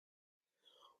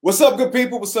What's up, good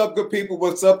people? What's up, good people?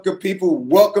 What's up, good people?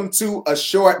 Welcome to a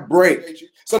short break.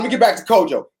 So let me get back to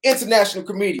Kojo, international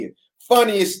comedian,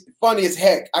 funny as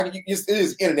heck. It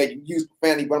is internet. You can use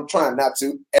profanity, but I'm trying not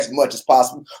to as much as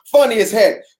possible. Funny as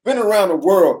heck. Been around the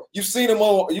world. You've seen him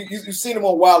on. You've seen him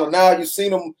on Wild 'N Out. You've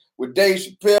seen him with Dave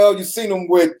Chappelle. You've seen him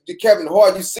with Kevin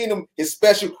Hart. You've seen him his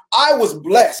special. I was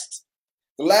blessed.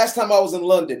 The last time I was in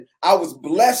London, I was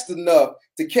blessed enough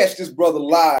to catch this brother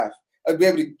live. I'd be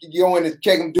able to go in and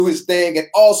check him do his thing, and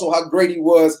also how great he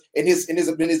was in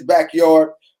his backyard.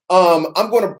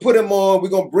 I'm gonna put him on. We're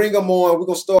gonna bring him on. We're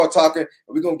gonna start talking, and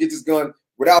we're gonna get this going.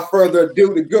 Without further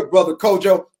ado, the good brother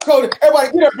Kojo. Kojo,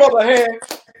 everybody, give that brother a hand.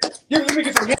 Let me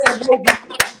get some hand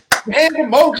emojis. Hand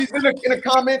emojis in the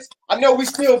comments. I know we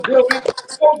still building.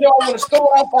 Kojo, I want to start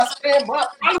off by saying my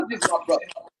apologies, my brother.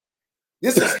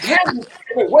 This is happening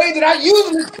in a way that I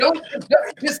usually don't. But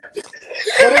it was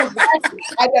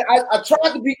I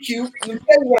tried to be cute. Let me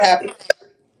tell you what happened.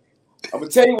 I'm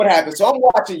gonna tell you what happened. So I'm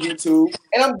watching YouTube,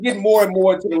 and I'm getting more and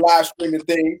more into the live streaming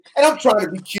thing, and I'm trying to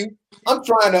be cute. I'm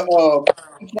trying to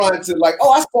like,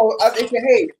 they said,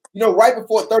 hey, right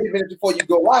before 30 minutes before you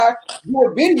go live, do a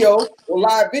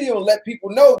live video, and let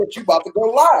people know that you're about to go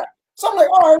live. So I'm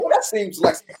like, all right, well, that seems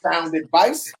like sound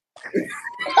advice.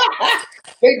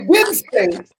 They didn't say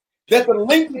that the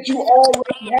link that you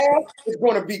already have is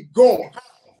going to be gone.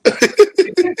 They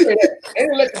didn't say that. They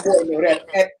didn't let the boy know that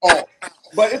at all.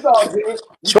 But it's all good.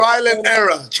 Trial and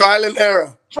error,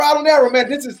 man.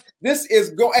 This is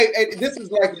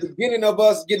like the beginning of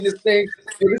us getting this thing.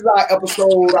 This is our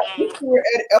episode. I think we're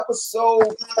at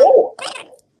episode 4.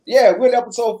 Yeah, we're at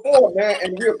episode 4, man,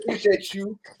 and we appreciate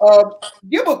you.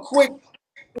 Give a quick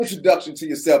introduction to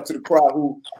yourself to the crowd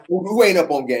who ain't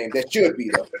up on game. That should be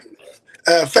though.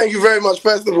 Thank you very much,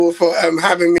 first of all, for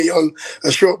having me on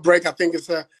a short break. I think it's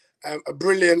a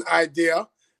brilliant idea.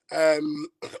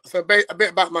 So a bit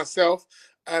about myself.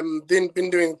 Been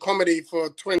doing comedy for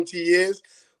 20 years.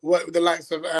 Worked with the likes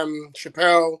of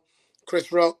Chappelle,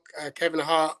 Chris Rock, Kevin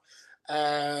Hart,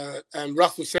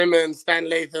 Russell Simmons, Stan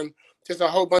Lathan. Just a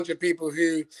whole bunch of people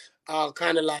who are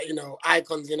kind of like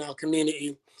icons in our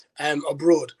community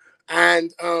abroad.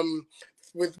 And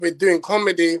with doing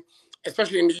comedy,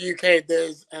 especially in the UK,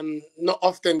 there's not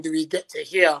often do we get to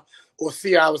hear or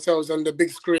see ourselves on the big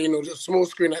screen or the small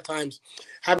screen at times.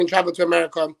 Having traveled to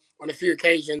America on a few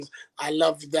occasions, I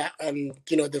love that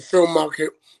the film market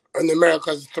in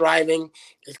America is thriving.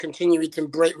 It's continuing to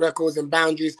break records and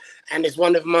boundaries, and it's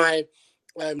one of my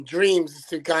dreams is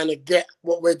to kind of get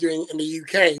what we're doing in the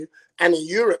UK and in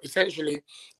Europe essentially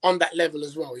on that level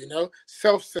as well,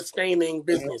 self-sustaining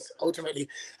business ultimately.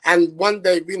 And one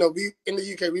day, we in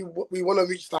the UK, we want to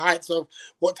reach the heights of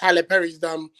what Tyler Perry's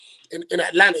done in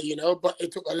Atlanta, but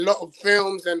it took a lot of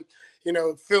films and,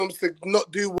 films to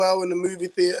not do well in the movie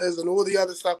theaters and all the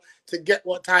other stuff to get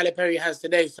what Tyler Perry has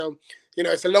today. So,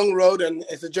 it's a long road and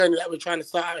it's a journey that we're trying to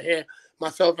start out here,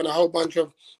 myself and a whole bunch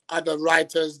of other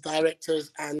writers,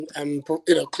 directors, and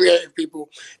creative people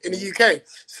in the UK.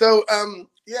 So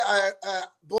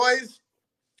boys,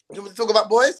 you want to talk about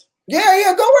boys?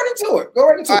 Yeah, go right into it. All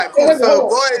right, cool. So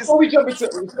boys, before we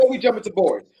jump into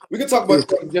boys, we can talk about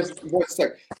just one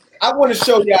second. I want to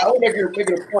show you. I want to make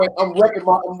it a point. I'm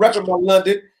repping my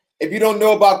London. If you don't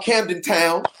know about Camden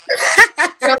Town,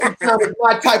 Camden Town is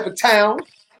my type of town.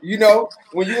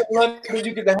 When you're in London,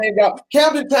 you get to hang out.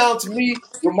 Camden Town, to me,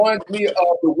 reminds me of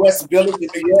the West Village in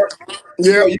New York.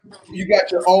 Yeah. You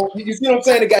got your own. You see what I'm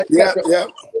saying? You get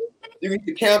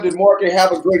to Camden Market,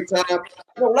 have a great time.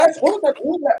 Last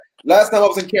time I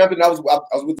was in Camden, I was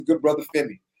with the good brother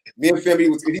Femi. Me and Femi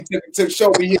he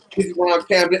showed me his around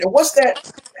Camden. And what's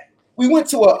that? We went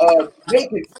to a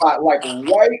naked spot, like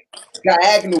right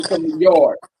diagonal from the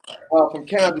yard, from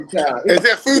Camden Town. Is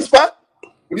that a food spot?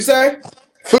 What you say?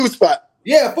 Food spot.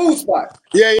 Yeah, food spot.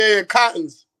 Yeah.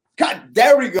 Cottons.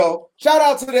 There we go. Shout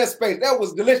out to that space. That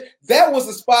was delicious. That was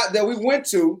the spot that we went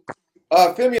to.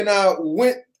 Femi and I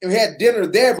went and had dinner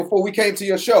there before we came to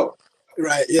your show.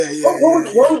 Right. Yeah.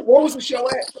 Where was the show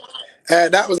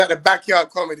at? That was at the Backyard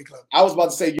Comedy Club. I was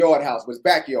about to say Yard House, but it's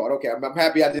Backyard. Okay, I'm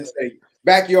happy I didn't say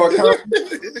Backyard Comedy.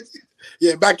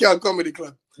 Yeah, Backyard Comedy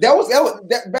Club.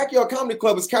 That Backyard Comedy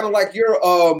Club is kind of like your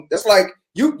that's like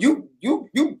you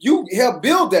help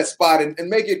build that spot and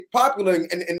make it popular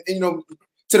and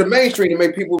to the mainstream and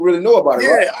make people really know about it.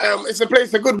 Yeah, right?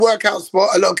 It's a good workout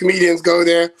spot. A lot of comedians go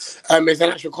there. It's an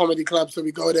actual comedy club, so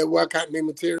we go there, work out new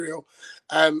material.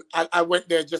 I went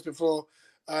there just before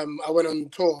I went on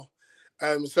tour,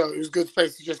 so it was a good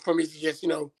space for me to just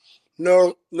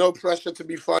no pressure to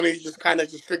be funny, just kind of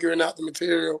figuring out the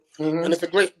material. Mm-hmm. And it's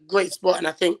a great spot. And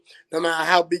I think no matter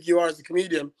how big you are as a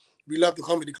comedian, we love the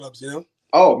comedy clubs, you know.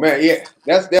 Oh man, yeah,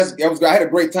 that was. I had a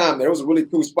great time there. It was a really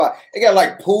cool spot. It got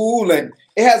like pool and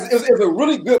it's a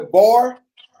really good bar,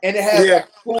 and it has like Yeah,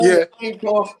 pool yeah. and ping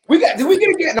pong. Did we get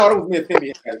a game? No, it was me and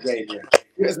Timmy had a game there.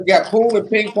 Yes, we got pool and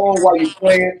ping pong while you're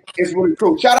playing. It's really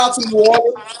cool. Shout out to New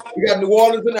Orleans. We got New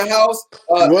Orleans in the house.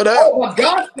 What up? Oh, my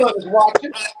godson is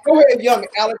watching. Go ahead, young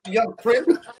Alex, the young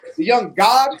prince, the young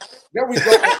god. There we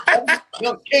go,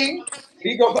 young king.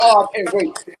 He goes. Oh, I can't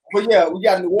wait. But yeah, we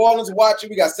got New Orleans watching.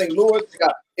 We got St. Louis. We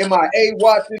got MIA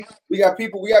watching. We got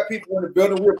people. We got people in the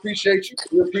building. We appreciate you.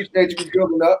 We appreciate you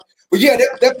building up. But yeah,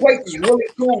 that place is really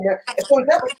cool, man. And so is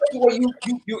that a place where you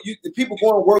the people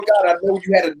going to work out? I know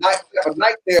you had a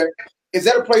night there. Is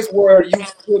that a place where you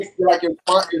put like your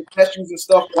statues and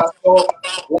stuff? I saw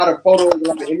a lot of photos, a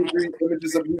lot of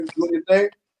images of you doing your thing.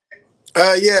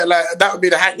 Yeah, like that would be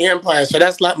the Hackney Empire. So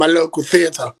that's like my local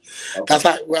theatre. Okay. That's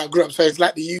like where I grew up. So it's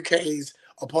like the UK's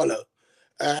Apollo,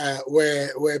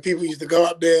 where people used to go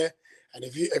up there, and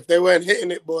if they weren't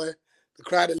hitting it, boy, the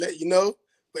crowd would let you know.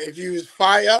 But if you was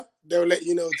fire, they'll let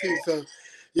you know too. So,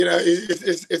 you know,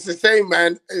 it's the same,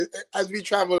 man. As we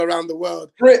travel around the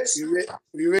world, Fritz.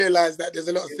 we realize that there's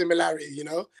a lot of similarity, you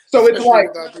know. So it's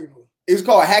like people. It's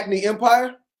called Hackney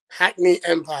Empire. Hackney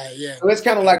Empire, yeah. So it's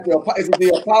kind of like is it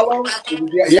the Apollo?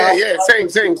 Yeah, same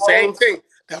thing.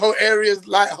 The whole area is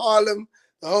like Harlem.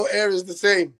 The whole area is the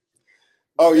same.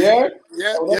 Oh yeah,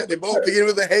 yeah. They both begin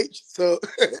with a H. So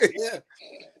yeah,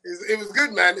 it was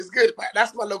good, man. It's good. But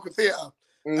that's my local theater.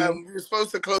 Mm-hmm. We were supposed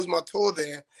to close my tour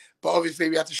there, but obviously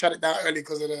we had to shut it down early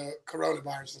because of the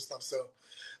coronavirus and stuff. So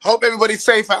hope everybody's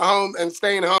safe at home and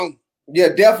staying home. Yeah,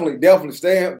 definitely.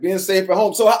 Being safe at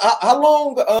home. So how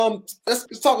long?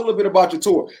 Let's talk a little bit about your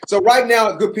tour. So right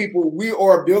now, good people, we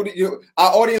are building.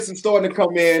 Our audience is starting to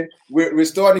come in. We're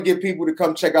starting to get people to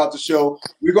come check out the show.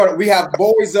 We have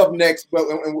boys up next, but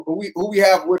who we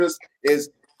have with us is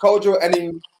Kojo and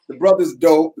Anim. The brothers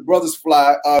dope. The brothers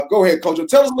fly. Go ahead, Kojo.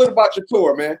 Tell us a little about your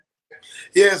tour, man.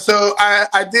 Yeah, so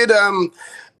I did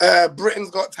Britain's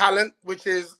Got Talent, which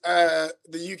is the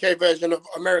UK version of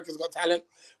America's Got Talent,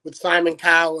 with Simon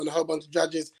Cowell and a whole bunch of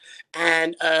judges.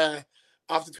 And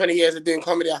after 20 years of doing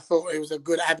comedy, I thought it was a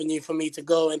good avenue for me to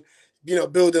go and, you know,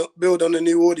 build on a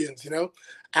new audience, you know.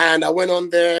 And I went on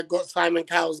there, got Simon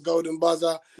Cowell's Golden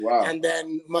Buzzer. Wow. And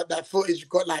then that footage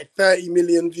got like 30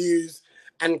 million views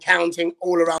and counting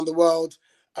all around the world.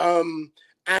 And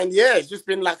yeah, it's just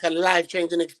been like a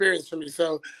life-changing experience for me.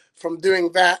 So from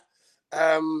doing that,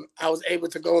 I was able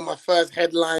to go on my first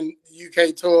headline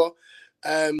UK tour.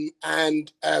 And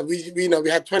we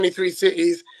had 23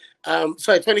 cities,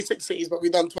 26 cities, but we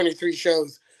done 23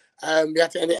 shows. We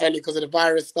had to end it early because of the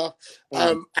virus stuff.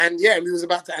 And yeah, we was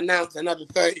about to announce another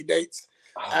 30 dates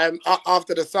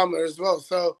after the summer as well.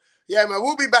 So yeah, man,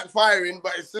 we'll be back firing,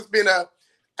 but it's just been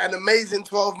an amazing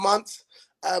 12 months.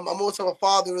 I'm also a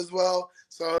father as well.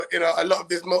 So, you know, a lot of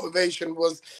this motivation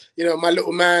was, you know, my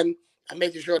little man and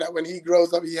making sure that when he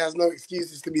grows up, he has no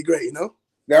excuses to be great, you know?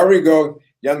 There we go.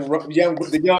 I was going. You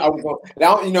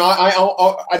know,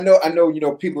 I know. You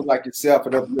know, people like yourself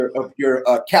and of your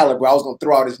caliber. I was going to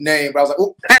throw out his name, but I was like,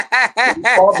 oh,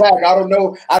 fall back. I don't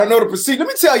know the procedure. Let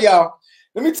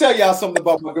me tell y'all something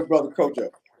about my good brother Kojo.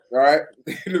 All right,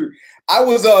 I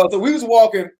was so we was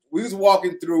walking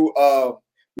through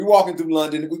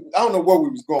London. I don't know where we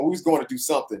was going. We was going to do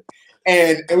something,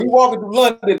 and we walking through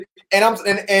London,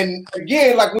 and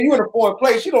again, like when you're in a foreign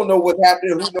place, you don't know what's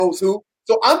happening. Who knows who?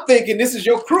 So I'm thinking this is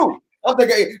your crew. I'm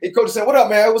thinking, hey, Kojo said, "What up,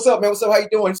 man? What's up, man? What's up? How you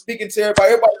doing?" Speaking to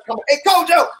everybody coming. Hey,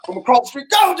 Kojo, from across the street,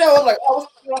 Kojo. I'm like, oh,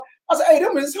 I said, hey,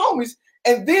 them is his homies.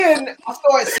 And then I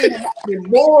started seeing happening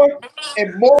more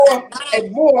and more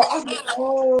and more. I was like,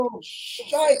 oh,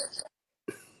 shit.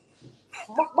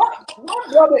 My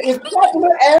brother is popular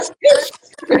as fish.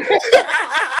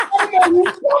 I didn't know he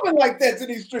was coming like that to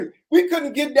these streets. We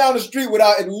couldn't get down the street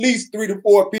without at least 3 to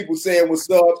 4 people saying, "What's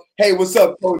up? Hey, what's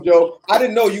up, Kojo?" I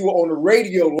didn't know you were on the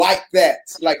radio like that.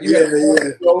 Like you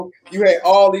had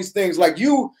all these things. Like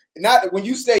you, not when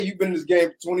you say you've been in this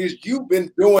game for 20 years, you've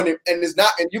been doing it, and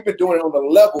you've been doing it on the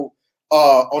level,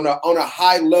 on a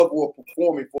high level of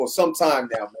performing for some time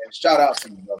now, man. Shout out to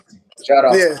you, brother. Shout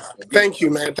out. Yeah, thank you,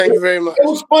 man. Thank you very much. It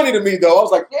was funny to me though. I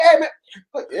was like, yeah, man.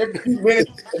 Every few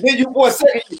minutes, and then you for a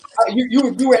second, you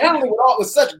were handling it all with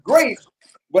such grace.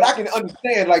 But I can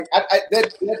understand, like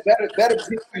that'll get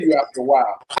to you after a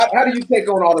while. How do you take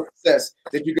on all the success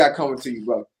that you got coming to you,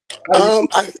 bro?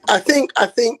 I think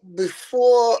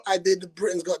before I did the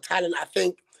Britain's Got Talent, I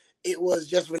think it was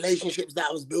just relationships that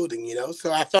I was building, you know.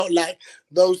 So I felt like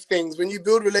those things, when you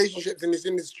build relationships in this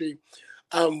industry,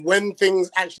 When things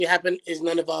actually happen is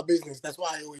none of our business. That's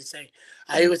what I always say.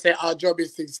 I always say our job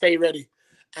is to stay ready.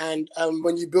 And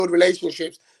when you build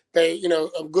relationships,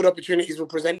 good opportunities will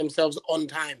present themselves on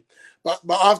time. But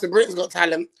after Britain's Got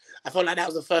Talent, I felt like that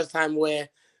was the first time where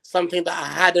something that I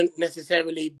hadn't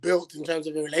necessarily built in terms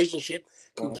of a relationship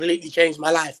completely changed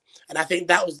my life. And I think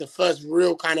that was the first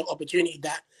real kind of opportunity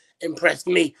that impressed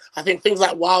me. I think things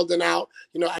like Wild and Out,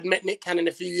 I'd met Nick Cannon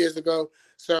a few years ago.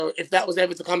 So if that was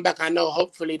ever to come back, I know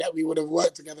hopefully that we would have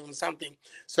worked together on something.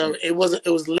 So it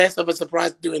was less of a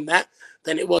surprise doing that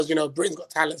than it was, Britain's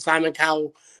Got Talent, Simon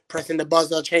Cowell pressing the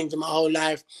buzzer, changing my whole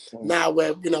life. Now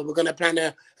we're going to plan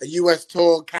a US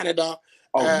tour, Canada,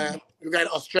 we're going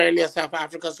to Australia, South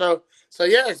Africa. So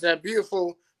yeah, it's a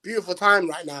beautiful, beautiful time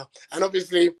right now. And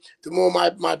obviously, the more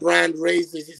my brand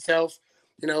raises itself,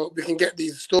 we can get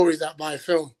these stories out by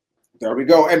film. There we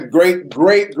go. And great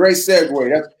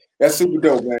segue. That's super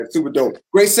dope, man. Super dope.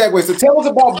 Great segue. So tell us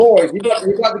about Boys.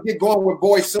 We're about to get going with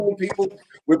Boys soon, people.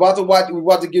 We're about to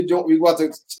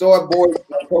start Boys,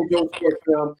 Kojo's short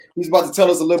film. He's about to tell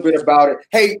us a little bit about it.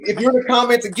 Hey, if you're in the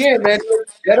comments again, man,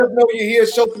 let us know you're here.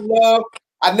 Show some love.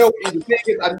 I know the thing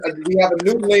is, we have a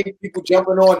new link. People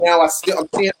jumping on now. I'm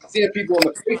seeing people on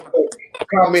the Facebook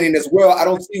commenting as well. I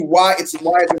don't see why it's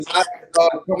not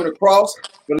coming across.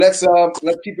 But let's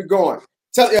keep it going.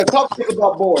 Talk to us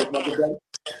about Boys, my brother.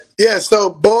 Yeah, so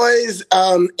Boys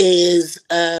is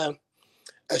a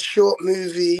short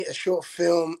movie, a short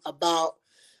film about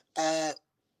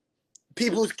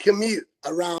people's commute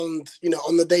around,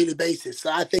 on a daily basis.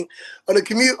 So I think on a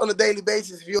commute on a daily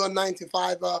basis, if you're a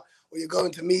 9-to-5er or you're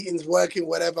going to meetings, working,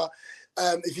 whatever,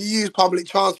 if you use public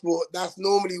transport, that's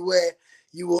normally where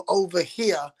you will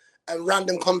overhear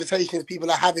random conversations people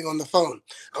are having on the phone.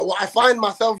 And what I find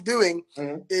myself doing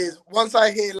is once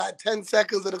I hear like 10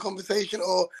 seconds of the conversation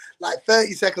or like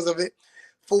 30 seconds of it,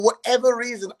 for whatever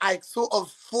reason, I sort of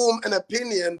form an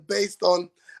opinion based on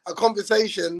a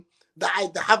conversation that I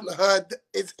haven't heard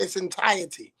its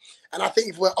entirety. And I think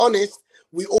if we're honest,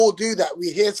 we all do that.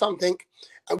 We hear something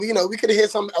and we could hear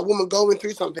a woman going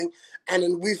through something and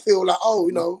then we feel like,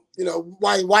 oh,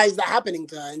 why is that happening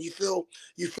to her? And you feel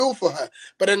for her.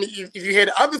 But then if you hear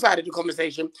the other side of the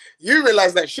conversation, you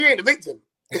realize that she ain't the victim.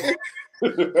 You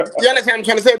understand what I'm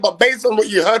trying to say? But based on what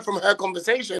you heard from her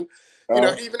conversation,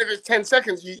 even if it's 10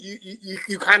 seconds,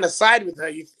 you kind of side with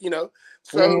her,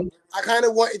 So I kind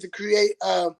of wanted to create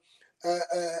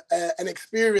an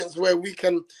experience where we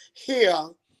can hear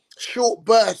short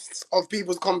bursts of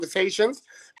people's conversations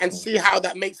and see how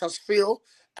that makes us feel.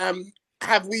 As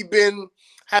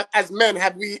men,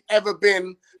 have we ever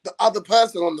been the other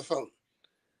person on the phone?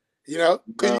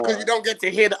 Because you don't get to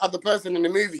hear the other person in the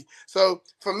movie. So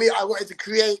for me, I wanted to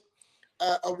create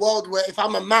a world where if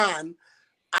I'm a man,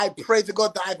 I pray to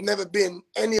God that I've never been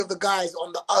any of the guys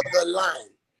on the other line.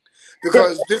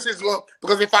 Because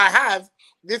if I have,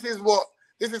 this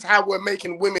is how we're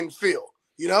making women feel,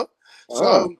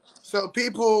 So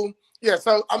people, yeah.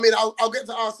 So I mean, I'll get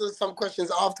to answer some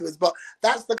questions afterwards, but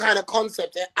that's the kind of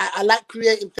concept. I like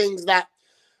creating things that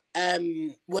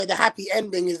where the happy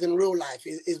ending is in real life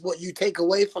is what you take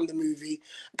away from the movie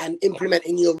and implement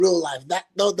in your real life.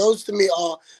 Those to me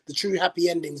are the true happy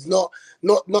endings, not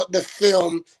the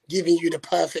film giving you the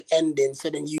perfect ending so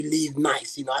then you leave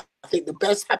nice. I think the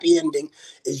best happy ending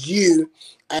is you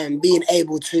being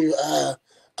able to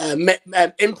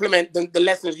implement the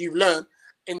lessons you've learned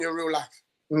in your real life.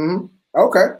 Mm-hmm.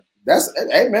 Okay,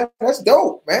 hey man, that's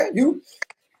dope, man.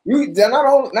 They're not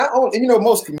only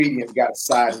most comedians got a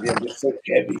side of them that's so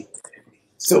heavy,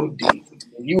 so deep.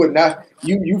 You would not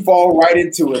you fall right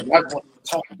into it. I want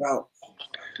to talk about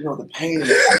the pain.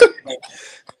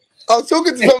 I was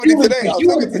talking to somebody today. The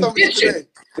human condition.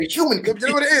 You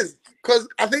know what it is? Because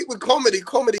I think with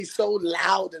comedy's so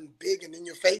loud and big and in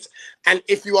your face. And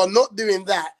if you are not doing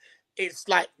that, it's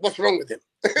like, what's wrong with him?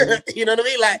 You know what I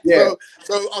mean? Like, yeah.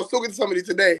 So I was talking to somebody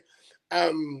today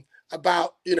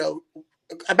about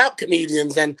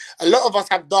comedians, and a lot of us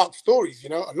have dark stories. A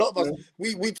lot of us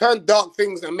we turn dark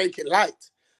things and make it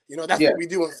light. That's what we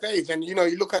do on stage. And you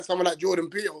look at someone like Jordan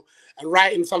Peele and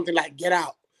writing something like Get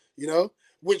Out,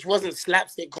 which wasn't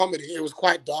slapstick comedy. It was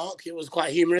quite dark. It was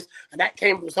quite humorous, and that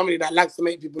came from somebody that likes to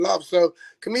make people laugh. So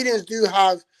comedians do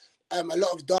have a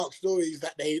lot of dark stories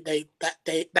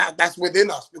that's within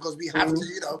us because we have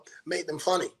to make them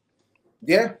funny.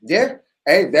 Yeah.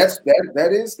 Hey,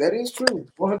 that is true,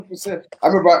 100%. I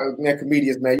remember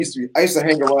comedians, man. I used to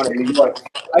hang around in New York.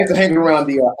 I used to hang around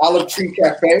the Olive Tree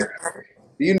Cafe. Do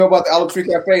you know about the Olive Tree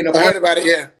Cafe? I heard about it.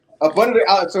 Yeah.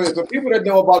 So people that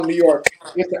know about New York,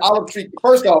 it's the Olive Tree.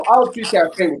 First off, Olive Tree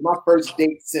Cafe was my first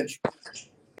date central.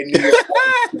 in New York.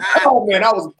 Oh man,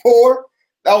 I was poor.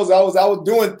 I was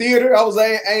doing theater. I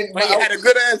had a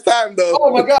good ass time though.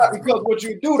 Oh my God! Because what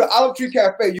you do, the Olive Tree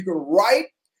Cafe, you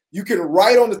can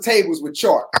write on the tables with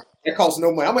chalk. It costs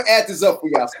no money. I'm gonna add this up for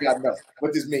y'all so y'all know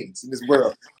what this means in this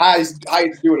world. How I used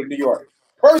to do it in New York.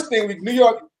 First thing, New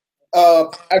York.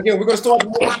 Again, we're gonna start.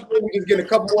 We're just getting a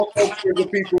couple more folks here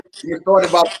with people. We're gonna start in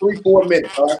about 3-4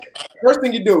 minutes. All right. First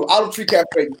thing you do, Olive Tree Cafe.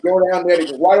 You go down there. You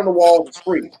can write on the walls. It's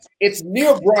free. It's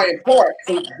near Bryant Park,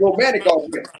 so it's romantic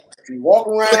already. So you walk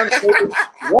around,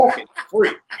 walking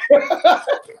free.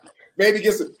 Maybe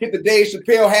hit the Dave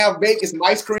Chappelle half-baked, get some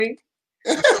ice cream.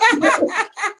 You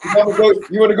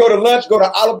want to go to lunch, go to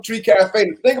Olive Tree Cafe.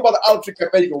 The thing about the Olive Tree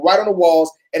Cafe, you can write on the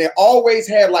walls, and it always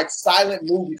had like silent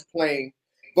movies playing.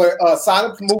 But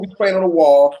silent movies playing on the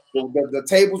wall. The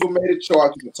tables were made of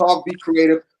chalk. You could talk, be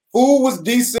creative. Food was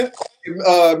decent.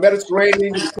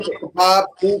 Mediterranean, kebab,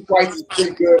 food prices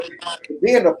pretty good. But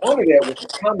then up under that was the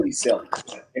comedy cellar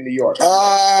in New York.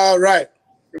 Right.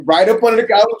 Right up under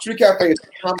the Olive Tree Cafe.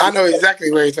 I know exactly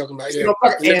what you're talking about. Yeah.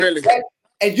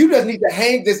 And you just need to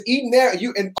hang this eating there.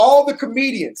 And all the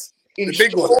comedians in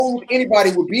shows,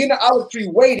 anybody would be in the Olive Tree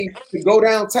waiting to go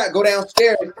downstairs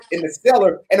in the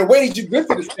cellar. And the way that you get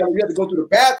to the cellar, you have to go through the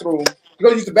bathroom. You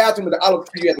go use the bathroom at the Olive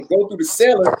Tree. You have to go through the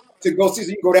cellar to go see. So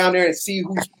you can go down there and see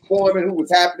who's performing, who was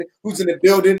happening, who's in the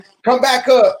building. Come back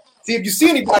up. See if you see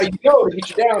anybody you know to get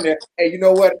you down there. Hey, you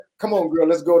know what? Come on, girl.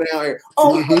 Let's go down here.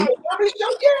 Oh, yeah, you ain't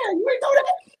know that.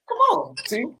 Come on.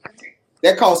 See,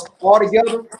 that costs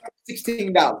altogether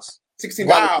 $16. $16.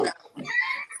 Wow.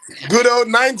 Good old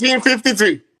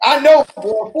 1953. I know,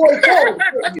 boy. 44.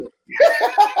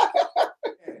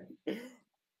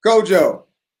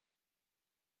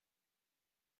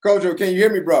 Kojo, can you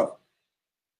hear me, bro?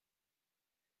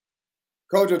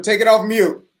 Kojo, take it off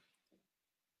mute.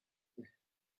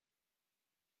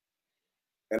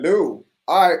 Hello.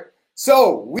 All right.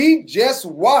 So we just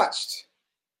watched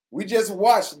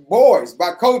Boys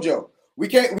by Kojo. We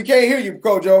can't hear you,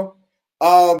 Kojo.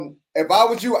 If I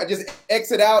was you, I just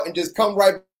exit out and just come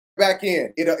right back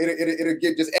in. It'll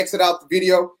get just exit out the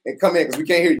video and come in because we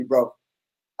can't hear you, bro.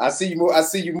 I see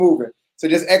you moving. So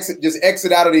just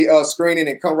exit out of the screening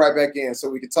and come right back in so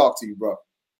we can talk to you, bro.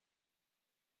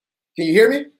 Can you hear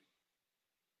me?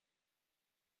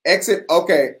 Exit.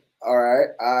 Okay. All right.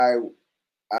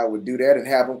 I would do that and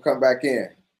have him come back in.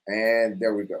 And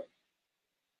there we go.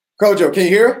 Kojo, can you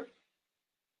hear?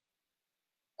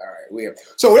 All right, we have.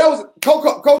 So that was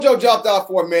Kojo jumped off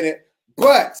for a minute,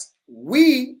 but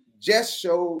we just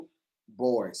showed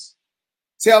Boys.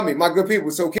 Tell me, my good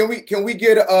people. So can we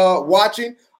get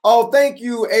watching? Oh, thank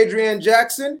you, Adrienne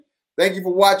Jackson. Thank you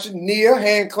for watching. Nia,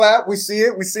 hand clap. We see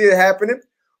it. We see it happening.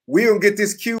 We're gonna get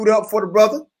this queued up for the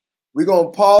brother. We're gonna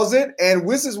pause it, and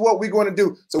this is what we're gonna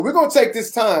do. So we're gonna take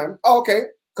this time. Oh, okay,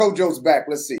 Kojo's back.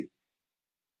 Let's see.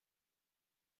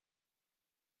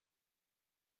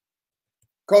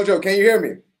 Kojo, can you hear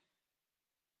me?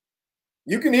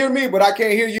 You can hear me, but I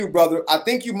can't hear you, brother. I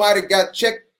think you might have got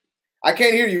checked. I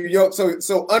can't hear you, yo. So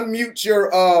unmute your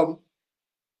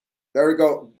there we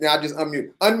go. Now just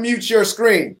unmute. Unmute your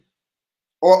screen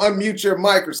or unmute your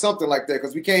mic or something like that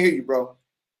because we can't hear you, bro.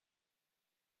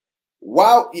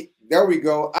 Wow, there we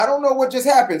go. I don't know what just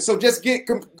happened. So just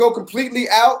go completely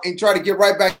out and try to get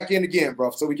right back in again,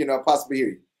 bro, so we can possibly hear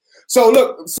you. So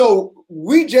look, so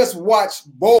we just watched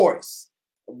Boys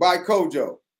by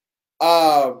Kojo.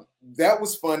 That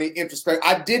was funny, interesting.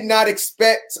 I did not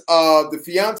expect the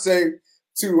fiance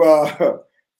to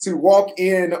walk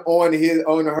in on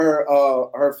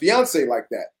her fiance like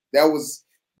that. That was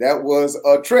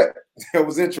a trip. That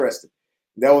was interesting.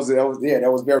 That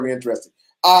was very interesting.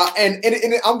 And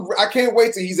I can't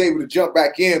wait till he's able to jump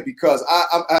back in because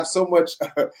I have so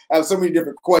many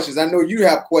different questions. I know you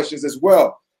have questions as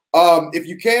well. If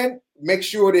you can, make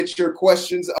sure that your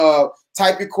questions,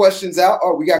 type your questions out.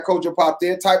 Oh, we got Kojo popped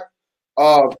in. Type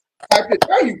it.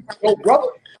 There you go, brother.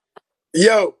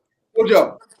 Yo.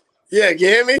 Kojo. Yeah, you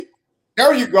hear me?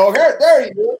 There you go. There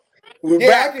you go. We're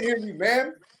back. I can hear you,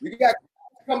 man. You got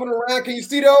coming around. Can you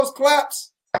see those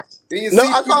claps? No,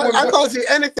 I can't see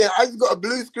anything. I just got a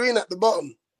blue screen at the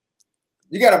bottom.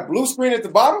 You got a blue screen at the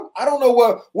bottom? I don't know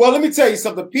what. Well, let me tell you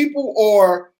something. People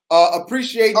are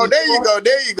appreciating. Oh, there you go.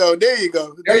 There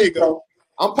you go.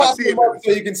 I'm popping them up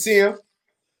so you can see them.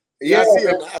 Yeah,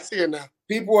 I see it now.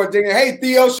 People are thinking, hey,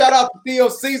 Theo, shout out to Theo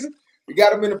Season. We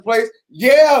got him in the place.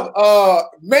 Yeah,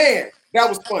 man, that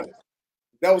was funny.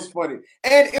 That was funny.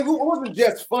 And it wasn't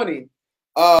just funny.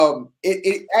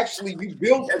 It actually, you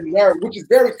build a narrative, which is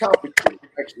very complicated,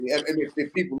 actually. And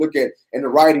if people look at in the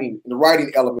writing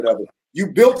element of it,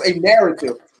 you built a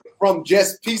narrative from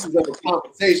just pieces of a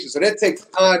conversation. So that takes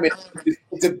time and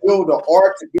to build an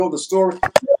art, to build a story.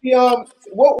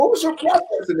 What was your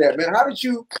process in that, man? How did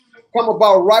you come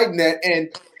about writing that? And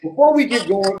before we get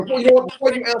going, before you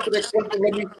answer that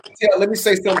question, let me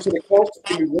say something to the folks.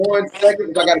 Give me 1 second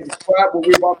because I got to describe what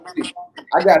we're about to see.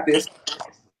 I got this.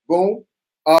 Boom.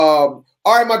 All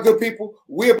right, my good people,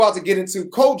 we're about to get into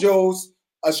Kojo's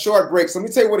a short break. So let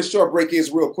me tell you what a short break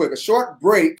is real quick. A short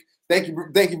break, thank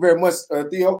you very much,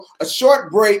 Theo. A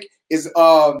short break is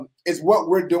what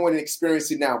we're doing and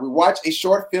experiencing now. We watch a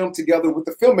short film together with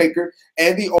the filmmaker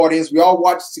and the audience. We all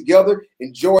watch it together,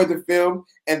 enjoy the film,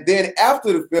 and then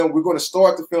after the film, we're going to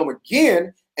start the film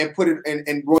again and put it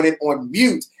and run it on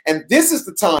mute. And this is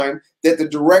the time that the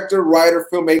director, writer,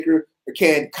 filmmaker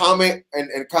can comment and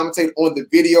commentate on the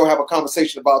video, have a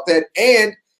conversation about that,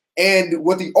 and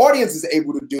what the audience is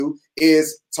able to do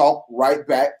is talk right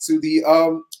back to the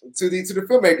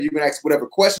filmmaker. You can ask whatever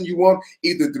question you want,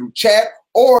 either through chat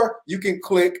or you can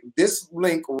click this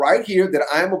link right here that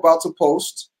I am about to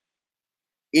post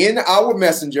in our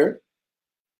messenger.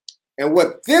 And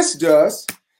what this does,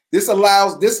 this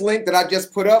allows this link that I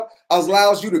just put up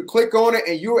allows you to click on it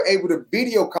and you're able to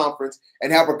video conference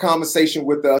and have a conversation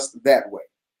with us that way.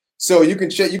 So you can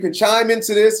chime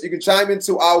into this. You can chime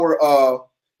into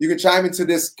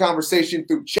this conversation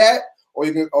through chat, or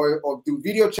you can or through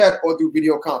video chat or through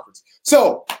video conference.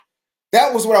 So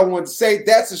that was what I wanted to say.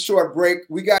 That's a short break.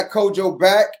 We got Kojo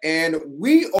back, and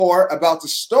we are about to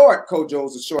start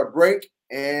Kojo's a short break,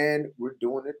 and we're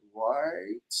doing it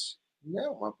right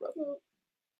now, my brother.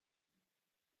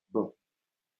 Boom.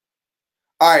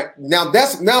 All right, now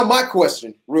my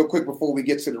question, real quick before we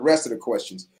get to the rest of the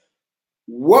questions.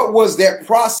 What was that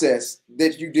process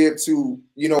that you did to,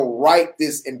 write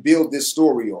this and build this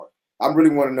story on? I really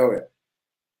want to know that.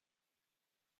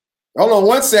 Hold on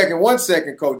 1 second,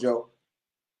 Kojo.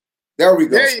 There we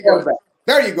go. There you go.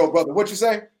 There you go, brother. What you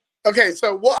say? Okay,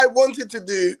 so what I wanted to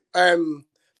do,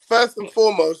 first and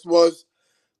foremost, was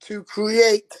to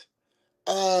create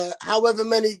however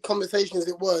many conversations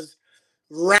it was,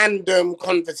 random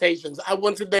conversations. I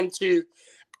wanted them to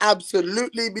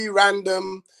absolutely be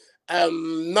random,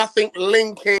 nothing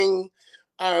linking,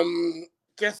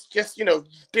 just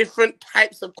different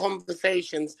types of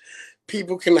conversations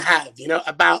people can have,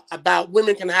 about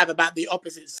women can have about the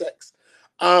opposite sex.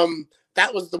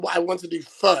 That was what I wanted to do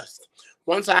first.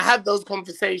 Once I had those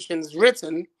conversations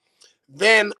written,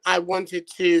 then I wanted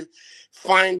to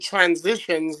find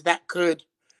transitions that could,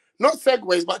 not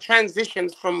segues, but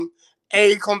transitions from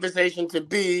A conversation to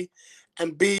B,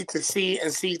 and B to C,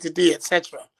 and C to D,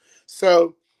 etc.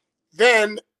 So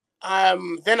then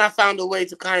I found a way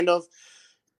to kind of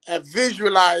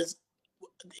visualize,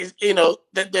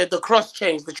 the cross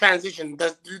change, the transition.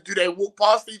 Do they walk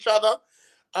past each other?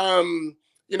 And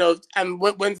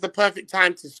when's the perfect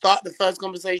time to start the first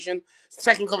conversation?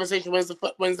 Second conversation, when's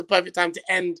the perfect time to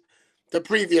end the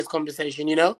previous conversation?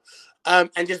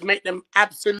 And just make them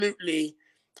absolutely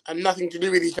nothing to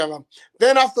do with each other.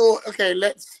 Then I thought, okay,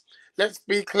 let's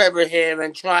be clever here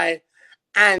and try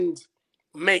and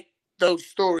make those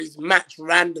stories match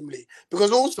randomly.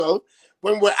 Because also,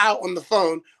 when we're out on the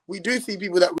phone, we do see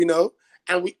people that we know,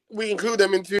 and we include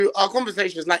them into our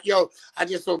conversations. Like, yo, I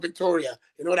just saw Victoria,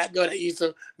 that girl that used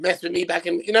to mess with me back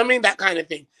in, that kind of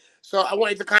thing. So I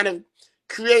wanted to kind of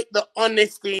create the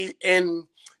honesty in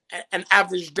an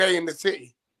average day in the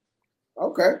city.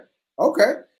 Okay,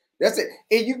 that's it.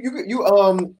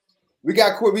 And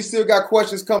we still got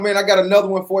questions coming in. I got another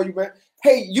one for you, man.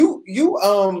 Hey, you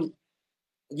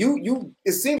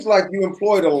it seems like you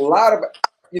employed a lot of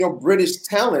British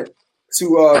talent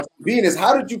to be in this.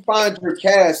 How did you find your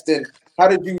cast, and how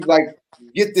did you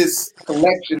get this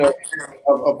collection of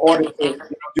artists to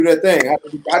do their thing? How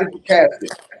did you cast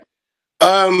it?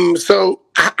 So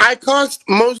I cast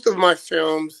most of my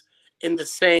films in the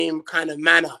same kind of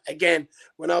manner. Again,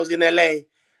 when I was in LA,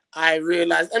 I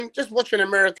realized, and just watching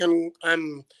American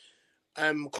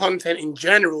content in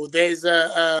general, there's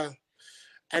an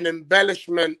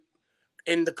embellishment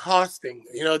in the casting.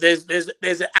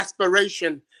 There's an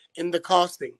aspiration in the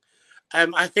casting.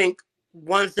 I think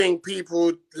one thing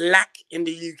people lack in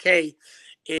the UK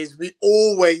is we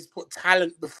always put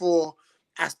talent before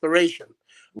aspiration,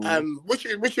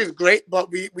 which is great,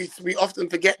 but we often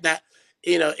forget that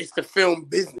it's the film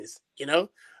business, and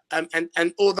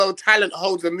although talent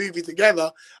holds a movie together,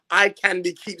 eye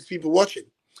candy keeps people watching.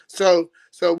 So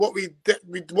what we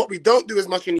don't do as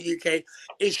much in the UK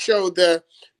is show the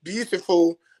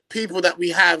beautiful people that we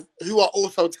have who are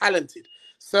also talented.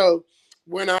 So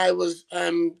when I was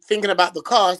thinking about the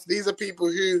cast, these are people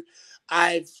who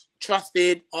I've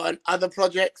trusted on other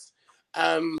projects.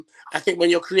 I think when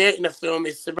you're creating a film,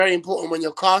 it's very important when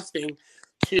you're casting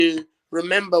to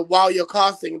remember while you're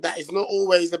casting that it's not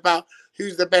always about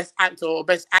who's the best actor or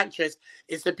best actress.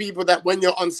 It's the people that when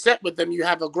you're on set with them, you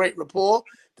have a great rapport.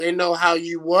 They know how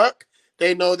you work.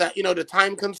 They know that, you know, the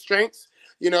time constraints,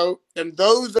 you know, and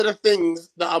those are the things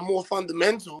that are more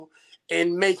fundamental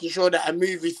in making sure that a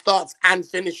movie starts and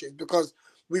finishes, because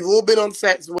we've all been on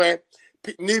sets where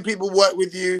new people work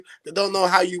with you. They don't know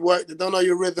how you work. They don't know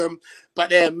your rhythm, but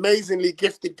they're amazingly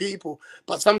gifted people.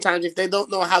 But sometimes if they don't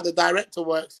know how the director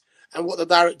works and what the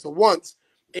director wants,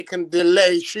 it can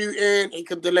delay shooting. It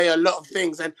can delay a lot of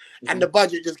things, and the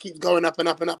budget just keeps going up and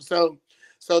up and up. So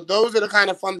those are the kind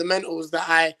of fundamentals that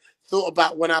I thought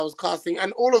about when I was casting,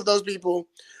 and all of those people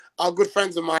are good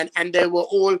friends of mine, and they were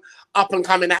all up and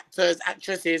coming actors,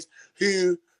 actresses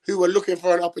who were looking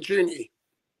for an opportunity.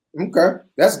 Okay,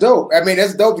 that's dope. I mean,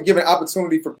 that's dope to give an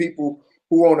opportunity for people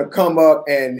who want to come up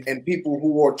and people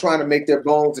who are trying to make their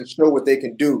bones and show what they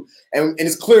can do. And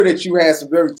it's clear that you had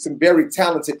some very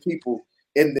talented people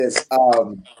in this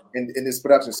in this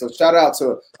production. So shout out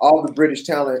to all the British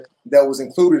talent that was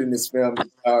included in this film.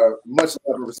 Much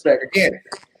love and respect. Again,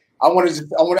 I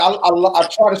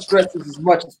try to stress this as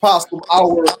much as possible.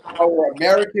 Our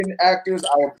American actors,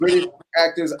 our British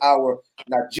actors, our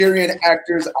Nigerian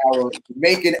actors, our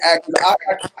Jamaican actors,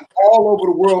 all over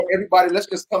the world. Everybody, let's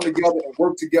just come together and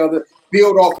work together,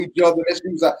 build off each other.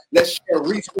 Let's share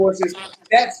resources.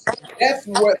 That's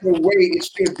what the way it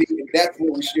should be, and that's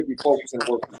what we should be focusing and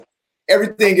working on.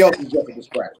 Everything else is just a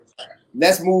distraction.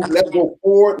 Let's move. Let's go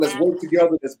forward. Let's work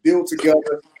together. Let's build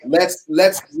together. Let's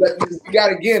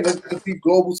be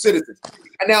global citizens.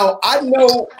 And now I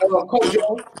know,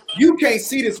 Kojo, you can't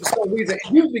see this for some reason.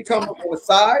 It usually comes up on the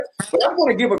side, but I'm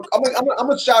going to I'm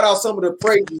gonna shout out some of the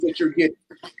praises that you're getting.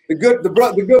 The good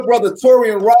brother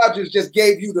Torian Rogers just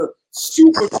gave you the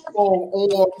super strong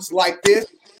arms like this.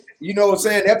 You know what I'm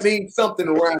saying? That means something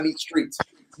around these streets.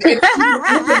 And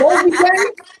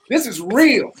this is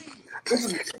real. This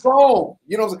is strong.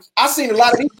 You know, I seen a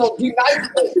lot of these on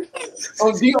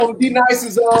D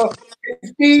Nice's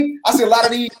feed. I see a lot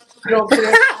of these. You know what I'm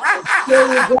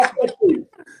saying?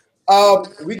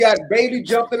 We got Baby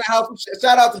jumped in the house.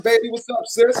 Shout out to Baby. What's up,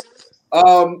 sis?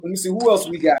 Let me see who else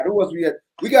we got.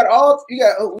 We got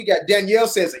Danielle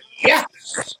says yes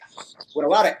with a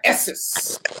lot of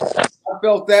S's. I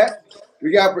felt that.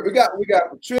 We got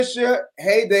Patricia.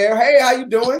 Hey there. Hey, how you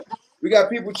doing? We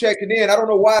got people checking in. I don't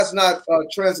know why it's not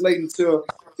translating to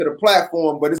the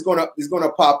platform, but it's gonna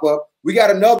pop up. We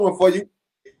got another one for you.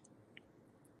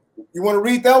 You want to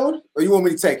read that one, or you want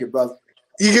me to take it, brother?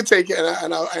 You can take it,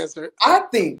 and I'll answer it. I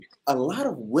think a lot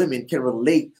of women can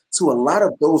relate to a lot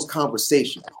of those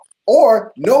conversations,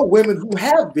 or know women who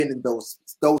have been in those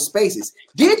spaces.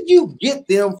 Did you get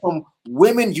them from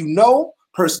women you know,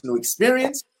 personal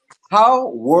experience? How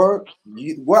were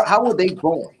they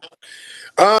born?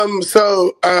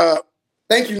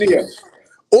 Thank you, Leah.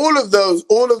 All of those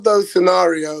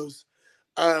scenarios,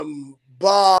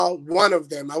 bar one of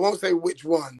them, I won't say which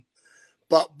one,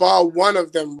 but bar one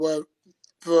of them were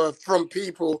from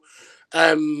people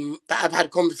that I've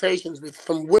had conversations with,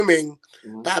 from women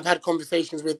that I've had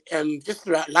conversations with, just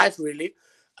throughout life, really.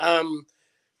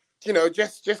 You know,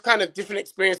 just kind of different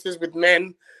experiences with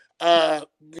men,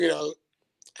 you know,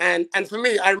 and for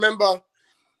me, I remember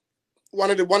one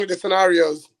of the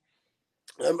scenarios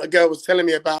a girl was telling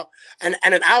me about, and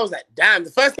then I was like, damn.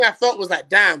 The first thing I thought was like,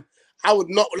 damn, I would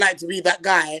not like to be that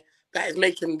guy that is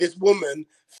making this woman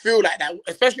feel like that,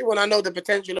 especially when I know the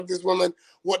potential of this woman,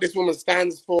 what this woman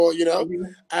stands for, you know,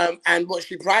 and what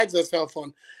she prides herself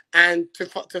on, and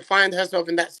to find herself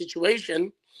in that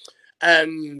situation,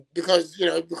 because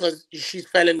she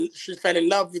fell in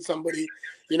love with somebody,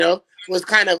 you know, was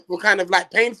kind of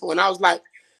like painful, and I was like,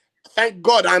 thank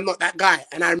God I'm not that guy.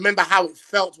 And I remember how it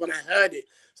felt when I heard it.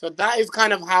 So that is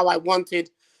kind of how I wanted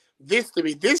this to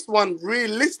be. This one,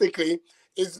 realistically,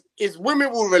 is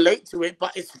women will relate to it,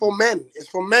 but it's for men. It's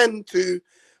for men to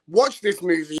watch this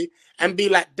movie and be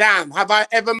like, damn, have I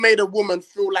ever made a woman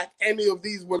feel like any of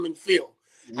these women feel?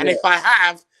 Yeah. And if I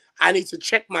have, I need to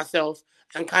check myself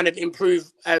and kind of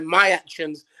improve my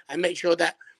actions and make sure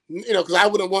that, you know, because I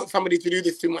wouldn't want somebody to do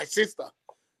this to my sister,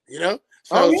 you know?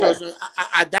 So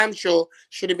I damn sure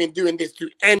should have been doing this to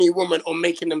any woman or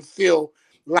making them feel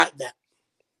like that.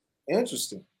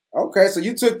 Interesting. Okay, so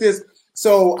you took this.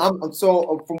 So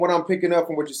from what I'm picking up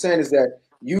from what you're saying is that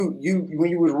you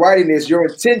when you was writing this, your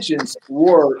intentions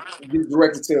were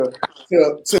directed to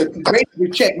basically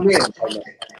check men.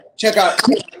 Check out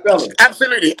fellas.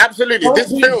 Absolutely.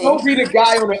 Don't be the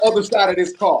guy on the other side of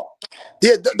this car.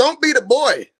 Yeah, don't be the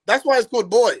boy. That's why it's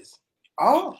called Boys.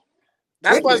 Oh.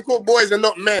 That's why it's called boys and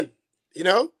not men. You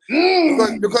know,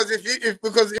 because if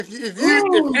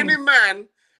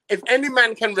any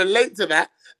man can relate to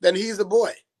that, then he's a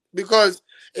boy. Because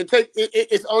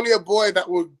it's only a boy that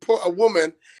will put a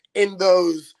woman in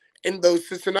those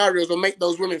scenarios or make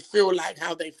those women feel like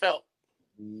how they felt.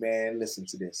 Man, listen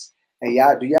to this. Hey,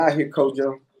 y'all, do y'all hear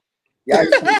Kojo? Y'all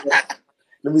hear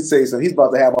Let me say something. He's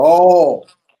about to have all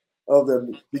of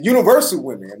the universal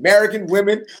women, American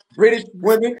women, British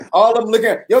women, all of them looking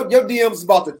at your DMs is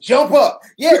about to jump up.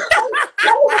 Yeah, tell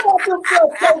them about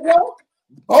themselves, Kojo.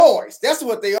 Boys, that's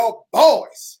what they are.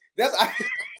 Boys. That's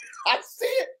I see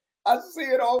it. I see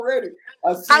it already.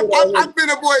 I've been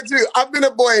a boy too. I've been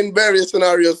a boy in various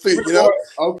scenarios too, you know.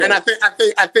 Okay. And I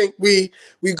think we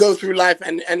go through life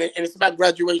and it's about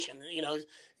graduation, you know,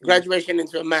 graduation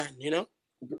into a man, you know.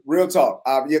 Real talk.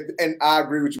 Yeah, and I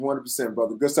agree with you 100%,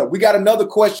 brother. Good stuff. We got another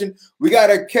question. We got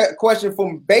a question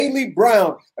from Bailey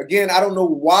Brown. Again, I don't know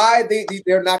why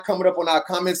they're not coming up on our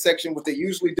comment section, what they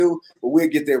usually do, but we'll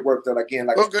get their work done again.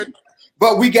 Like, okay.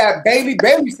 But we got Bailey.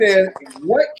 Bailey said,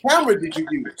 "What camera did you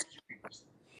use?"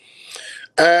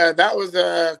 That was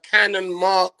a Canon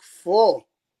Mark IV.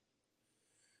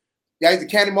 Yeah, the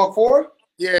Canon Mark IV.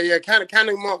 Yeah,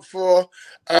 Canon Mark IV.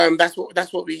 That's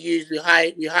what we used. We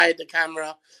hired the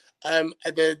camera.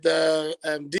 The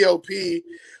DOP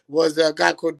was a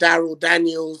guy called Daryl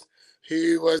Daniels,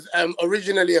 who was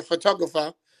originally a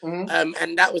photographer,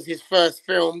 and that was his first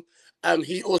film.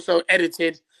 He also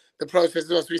edited the process as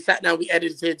well. So we sat down, we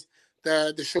edited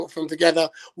the short film together.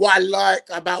 What I like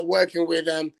about working with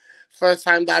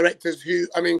first-time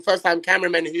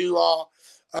cameramen who are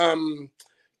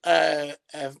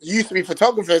used to be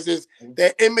photographers is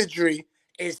their imagery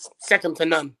is second to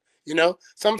none. You know,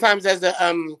 sometimes there's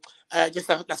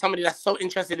somebody that's so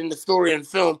interested in the story and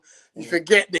film, you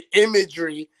forget the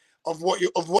imagery of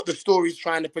what the story is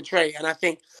trying to portray. And I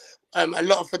think a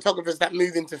lot of photographers that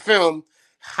move into film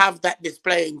have that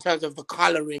display in terms of the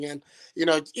coloring and, you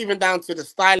know, even down to the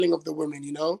styling of the women,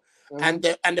 you know, and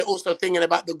they're also thinking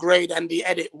about the grade and the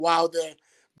edit while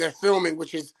they're filming,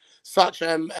 which is such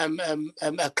a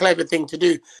clever thing to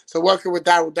do. So working with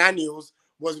Daryl Daniels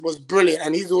was brilliant,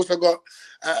 and he's also got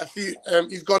a few.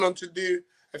 He's gone on to do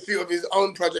a few of his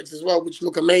own projects as well, which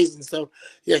look amazing. So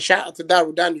yeah, shout out to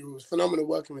Daryl Daniels. It was phenomenal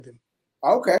working with him.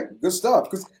 Okay, good stuff.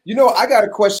 Because you know, I got a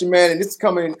question, man, and this is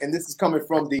coming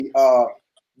from the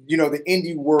the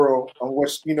indie world on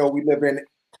which we live in.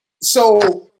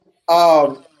 So,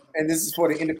 and this is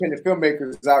for the independent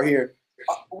filmmakers out here.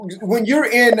 When you're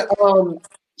in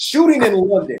shooting in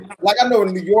London, like I know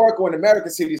in New York or in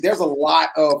American cities, there's a lot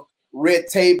of red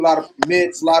tape, a lot of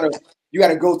permits, you got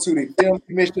to go to the film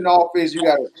commission office. You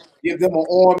got to give them an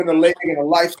arm and a leg and a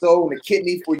life so and a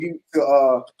kidney for you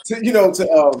to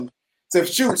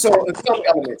shoot. So in some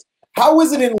elements, how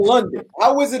is it in London?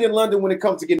 How is it in London when it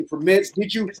comes to getting permits?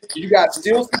 Did you got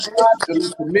still subscribed to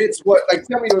the permits? What, like,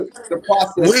 tell me the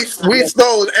process. We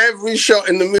stole every shot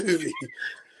in the movie.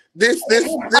 This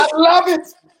I love it.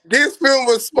 This film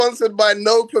was sponsored by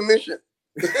no permission.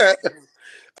 That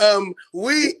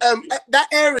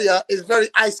area is very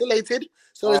isolated,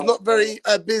 so it's not very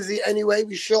busy anyway.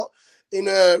 We shot in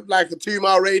a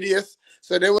 2-mile radius,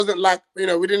 so there wasn't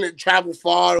we didn't travel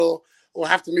far or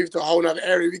have to move to a whole other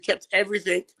area. We kept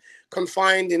everything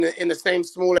confined in the same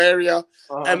small area,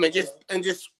 and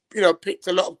just picked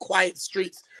a lot of quiet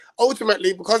streets.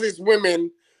 Ultimately, because it's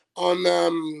women on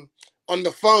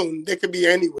the phone, they could be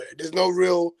anywhere. There's no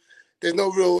real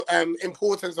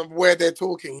importance of where they're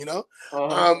talking, you know.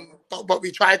 But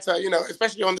we tried to,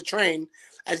 especially on the train,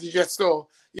 as you just saw,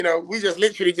 we just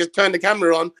literally just turned the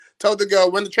camera on, told the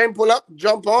girl when the train pull up,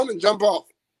 jump on and jump off.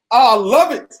 Oh, I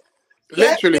love it.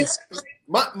 Literally.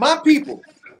 My people.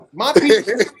 Let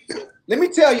me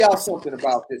tell y'all something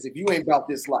about this. If you ain't about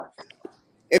this life,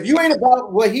 if you ain't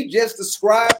about what he just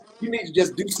described, you need to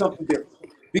just do something different.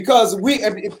 Because we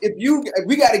got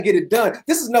to get it done.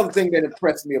 This is another thing that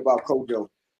impressed me about Kojo.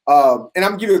 And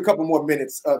I'm gonna give you a couple more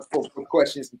minutes for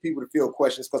questions and people to field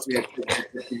questions because we have.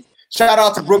 Shout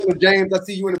out to Brooklyn James. I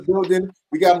see you in the building.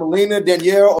 We got Melina,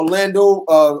 Danielle, Orlando,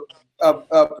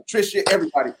 Patricia,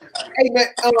 everybody. Hey man,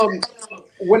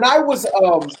 when I was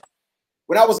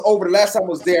over the last time I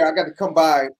was there, I got to come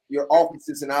by your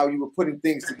offices and how you were putting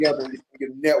things together in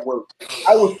your network.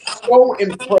 I was so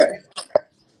impressed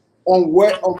on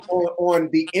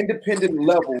the independent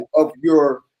level of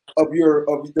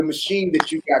the machine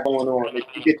that you got going on, that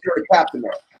you're a captain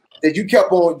of, that you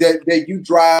kept on, that you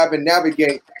drive and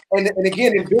navigate. And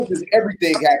again, in business,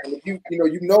 everything happens. You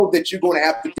know that you're going to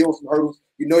have to deal with some hurdles.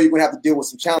 You know you're going to have to deal with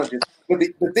some challenges. But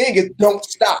the thing is, don't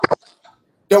stop.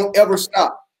 Don't ever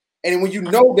stop. And when you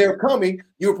know they're coming,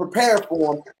 you're prepared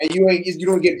for them, and you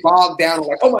don't get bogged down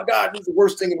like, oh my God, this is the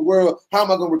worst thing in the world. How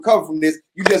am I going to recover from this?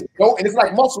 You just know, and it's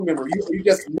like muscle memory. You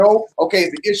just know, okay,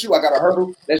 it's an issue. I got a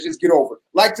hurdle. Let's just get over it.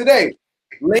 Like today,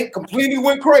 Link completely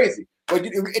went crazy, but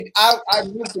I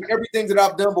knew from everything that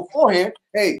I've done beforehand.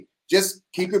 Hey, just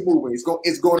keep it moving. It's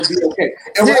going to be okay.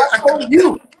 And what I told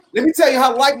you. Let me tell you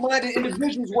how like-minded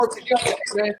individuals work together. Hey,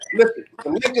 man, listen, the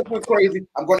Link just went crazy.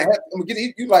 I'm gonna get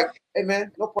it. You like, hey man,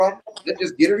 no problem. Let's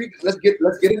just get it. Let's get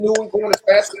a new one going as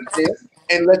fast as we can,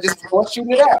 and let's just start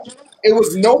shooting it out. It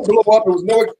was no blow up. It was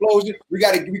no explosion. We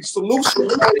got to give you solutions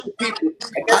to people,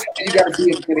 and that's how you got to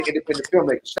be as an independent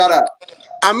filmmaker. Shout out.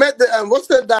 I met the what's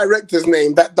the director's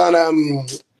name that done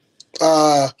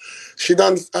she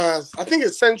done I think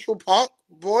it's Central Park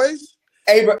Boys.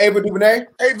 Ava DuVernay.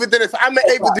 Ava did it. So I met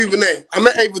Ava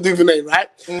DuVernay, right?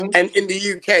 Mm-hmm. And in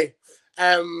the UK,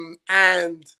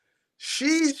 and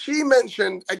she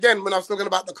mentioned again when I was talking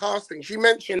about the casting. She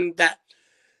mentioned that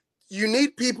you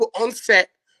need people on set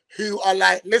who are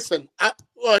like, listen,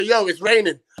 yo, it's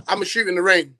raining. I'm gonna shoot in the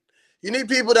rain. You need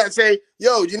people that say,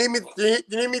 yo, you need me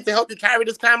to help you carry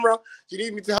this camera? Do you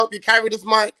need me to help you carry this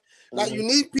mic? Like, you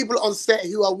need people on set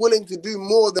who are willing to do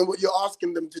more than what you're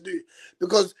asking them to do,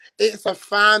 because it's a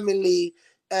family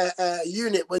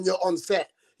unit when you're on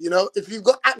set. You know, if you've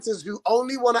got actors who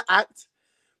only want to act,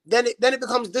 then it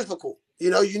becomes difficult.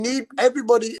 You know, you need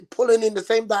everybody pulling in the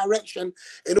same direction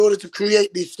in order to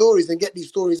create these stories and get these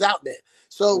stories out there.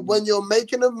 So when you're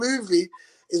making a movie,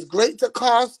 it's great to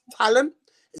cast talent.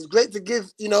 It's great to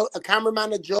give, you know, a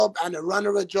cameraman a job and a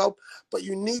runner a job, but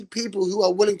you need people who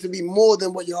are willing to be more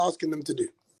than what you're asking them to do.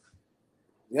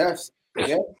 Yes.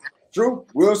 Yeah. True.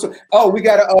 We also. Oh, we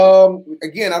got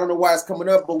again. I don't know why it's coming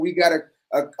up, but we got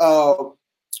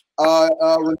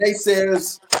Renee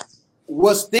says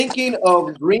was thinking of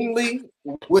Greenlee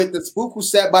with the spook who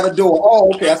sat by the door. Oh,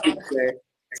 okay. That's what you're saying.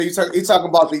 So you're talking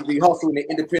about the hustle and the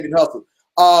independent hustle.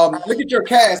 Look at your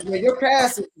cast, man. Your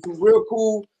cast is some real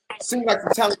cool. Seem like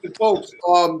some talented folks.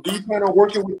 Do you plan on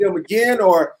working with them again,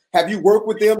 or have you worked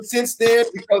with them since then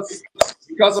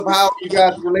because of how you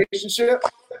guys' relationship?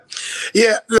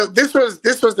 Yeah, look, this was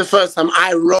the first time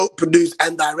I wrote, produced,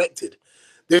 and directed.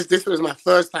 This was my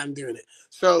first time doing it.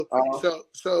 So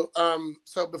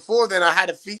before then, I had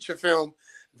a feature film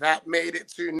that made it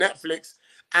to Netflix,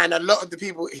 and a lot of the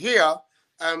people here,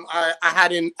 I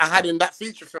had in that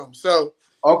feature film. So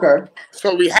okay,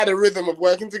 so we had a rhythm of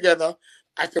working together.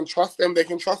 I can trust them, they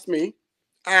can trust me,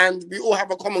 and we all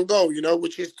have a common goal, you know,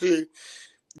 which is to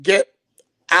get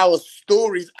our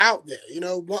stories out there. You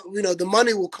know, the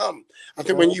money will come. I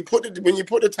think when you put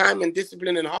the time and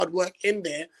discipline and hard work in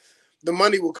there, the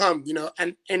money will come. You know,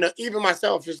 and even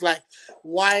myself, it's like,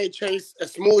 why chase a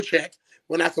small check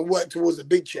when I can work towards a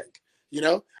big check? You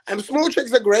know, and small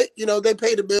checks are great. You know, they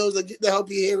pay the bills, they help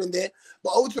you here and there,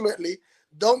 but ultimately,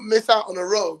 don't miss out on a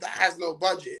role that has no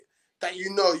budget, that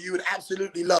you know you would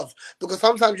absolutely love, because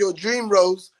sometimes your dream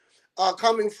roles are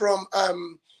coming from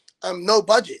no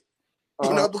budget,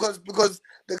 you know, because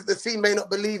the scene may not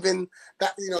believe in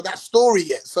that, you know, that story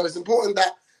yet. So it's important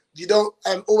that you don't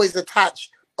always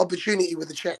attach opportunity with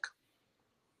a check.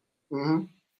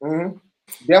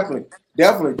 Definitely.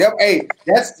 Hey,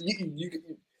 that's you.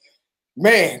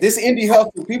 Man, this indie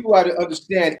hustle, people ought to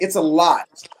understand it's a lot.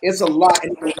 It's a lot,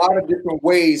 and in a lot of different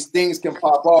ways things can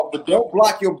pop off. But don't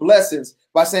block your blessings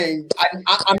by saying,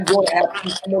 I'm going to have,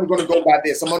 I'm only going to go by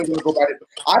this. I'm only going to go by this.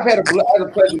 I've had a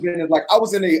pleasure being like, I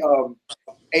was in a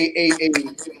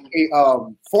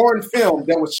foreign film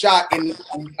that was shot in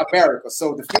America.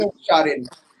 So the film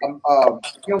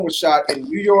was shot in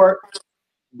New York,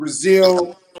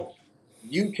 Brazil,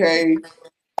 UK,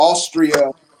 Austria,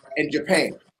 and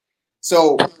Japan.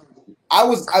 So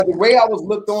the way I was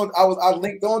looked on, I was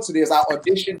linked on to this. I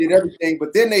auditioned, did everything,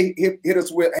 but then they hit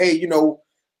us with, hey, you know,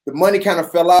 the money kind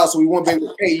of fell out, so we won't be able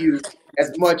to pay you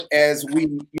as much as we,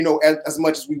 you know, as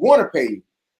much as we want to pay you,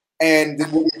 and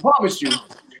we promised you.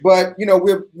 But you know,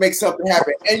 we'll make something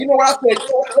happen. And you know what I said? You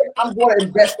know, I'm going to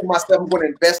invest in myself. I'm going to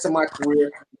invest in my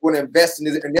career. I'm going to invest in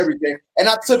it and everything. And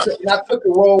I took the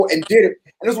role and did it.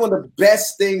 And it was one of the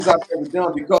best things I've ever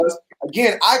done, because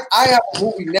again, I have a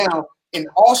movie now in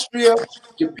Austria,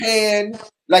 Japan.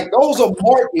 Like, those are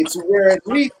markets where at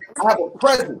least I have a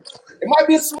presence. It might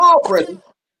be a small presence,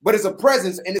 but it's a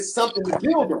presence and it's something to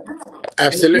build on.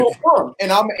 Absolutely.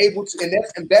 And I'm able to,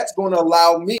 and that's going to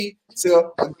allow me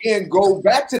to again go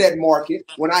back to that market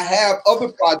when I have other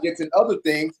projects and other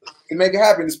things to make it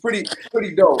happen. It's pretty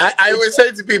dope. I always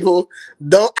say to people,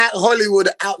 don't act Hollywood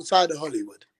outside of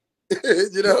Hollywood.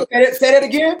 You know, say that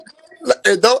again.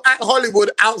 Don't act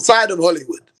Hollywood outside of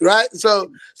Hollywood, right?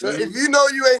 So if you know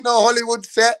you ain't no Hollywood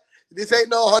set, this ain't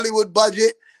no Hollywood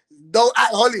budget, don't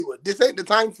act Hollywood. This ain't the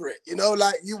time for it. You know,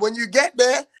 like you when you get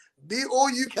there, be all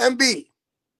you can be.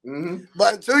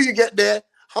 But until you get there,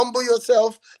 humble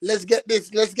yourself. Let's get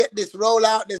this roll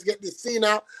out. Let's get this scene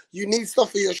out. You need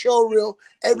stuff for your show reel.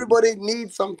 Everybody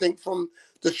needs something from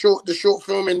the short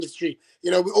film industry. You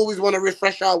know, we always want to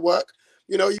refresh our work.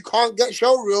 You know, you can't get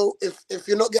show reel if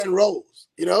you're not getting roles.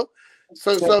 You know,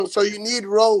 so you need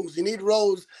roles. You need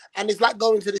roles, and it's like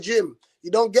going to the gym.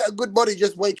 You don't get a good body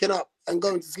just waking up and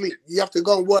going to sleep. You have to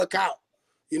go and work out.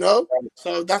 You know,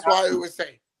 so that's why I always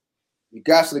say. You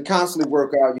got to constantly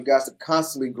work out. You got to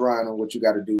constantly grind on what you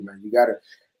got to do, man. You got to.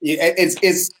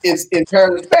 It's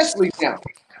imperative, especially now.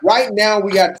 Right now,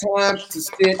 we got time to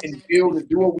sit and build and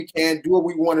do what we can, do what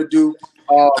we want to do.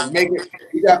 Make it.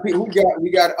 We got people.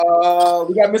 We got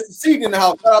Mr. Seaton in the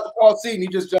house. Shout out to Paul Seaton. He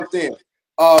just jumped in.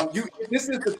 This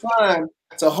is the time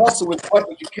to hustle as much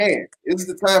as you can. This is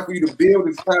the time for you to build.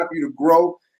 It's time for you to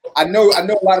grow. I know a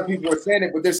lot of people are saying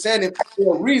it, but they're saying it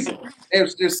for a reason. They're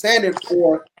saying it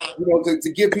for,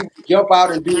 to get people to jump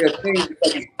out and do their thing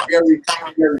because it's very,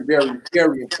 very, very,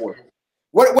 very important.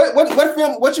 What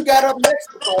film? What you got up next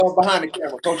behind the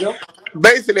camera, Kojo?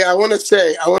 Basically, I want to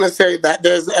say that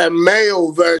there's a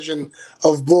male version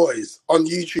of Boys on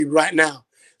YouTube right now.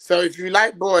 So if you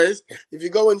like Boys, if you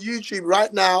go on YouTube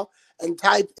right now and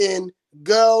type in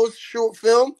girls short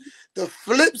film, the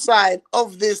flip side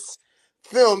of this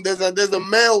film, there's a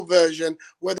male version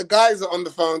where the guys are on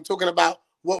the phone talking about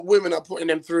what women are putting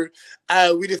them through.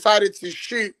 We decided to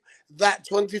shoot that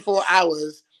 24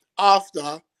 hours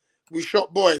after we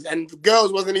shot Boys, and the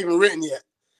girls wasn't even written yet.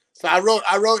 So I wrote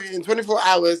it in 24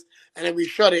 hours, and then we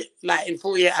shot it like in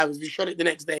 48 hours. We shot it the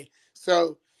next day.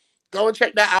 So go and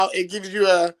check that out. It gives you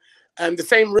the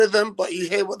same rhythm, but you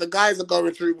hear what the guys are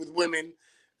going through with women.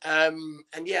 And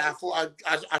yeah,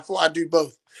 I thought I'd do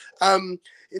both.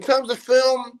 In terms of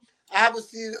film, I have a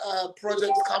few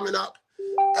projects coming up.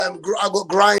 I got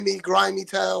Grimy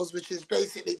Tales, which is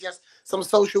basically just some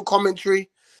social commentary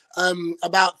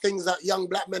about things that young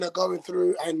black men are going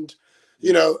through, and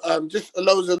just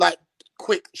loads of like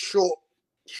quick, short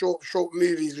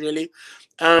movies. Really,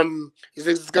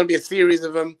 it's going to be a series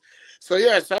of them. So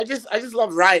yeah, so I just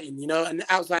love writing, and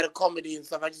outside of comedy and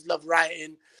stuff, I just love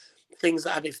writing things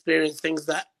that I've experienced, things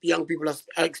that young people are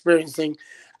experiencing,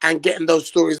 and getting those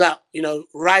stories out.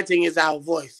 Writing is our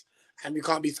voice, and we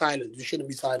can't be silent. We shouldn't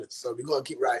be silent. So we got to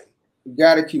keep writing. You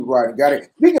got to keep writing. Got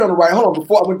it. Speaking on the right, hold on.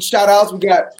 Before I went to shout outs, we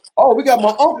got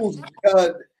my uncles,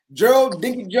 Gerald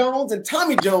Dinky Jones and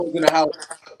Tommy Jones in the house.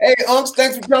 Hey, unks,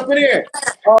 thanks for jumping in.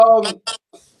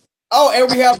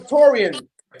 And we have Torian.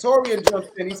 Torian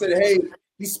jumped in. He said, "Hey,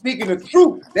 he's speaking the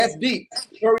truth. That's deep."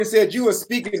 Torian said, "You are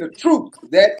speaking the truth.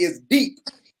 That is deep."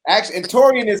 Actually, and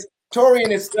Torian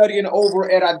is studying over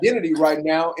at Identity right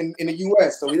now in the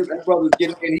U.S. So that brother's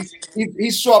getting in.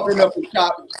 He's sharpening up the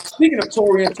shop. Speaking of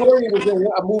Torian was in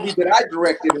a movie that I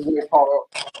directed and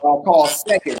called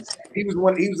Seconds. He was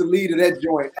the lead of that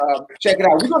joint. Check it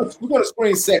out. We're gonna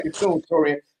screen Seconds soon,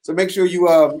 Torian. So make sure you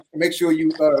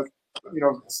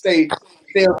stay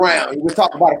around. We'll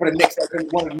talk about it for the next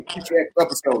one of the future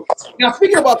episodes. Now,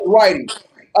 speaking about the writing,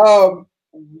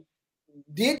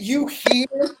 did you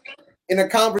hear in a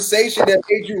conversation that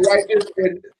made you write this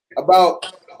about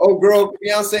girl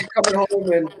Beyonce coming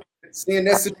home and seeing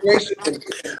that situation?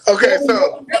 Okay,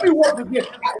 so tell me once again,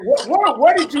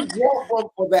 where did you draw from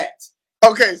for that?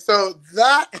 Okay, so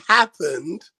that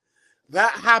happened.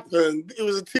 It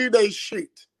was a 2-day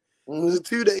shoot. It was a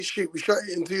 2-day shoot. We shot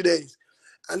it in 2 days.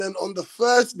 And then on the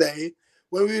first day,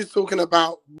 when we were talking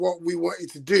about what we wanted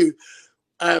to do,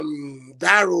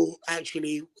 Daryl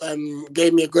actually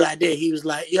gave me a good idea. He was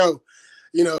like, yo,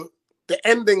 the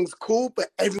ending's cool, but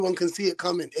everyone can see it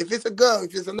coming. If it's a girl,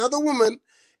 if it's another woman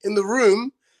in the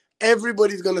room,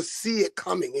 everybody's going to see it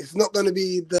coming. It's not going to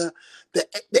be the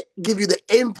give you the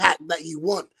impact that you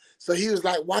want. So he was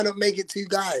like, why not make it 2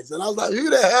 guys? And I was like, who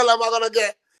the hell am I going to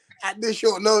get at this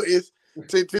short notice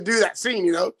to do that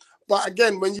scene, But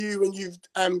again, when you've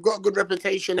got a good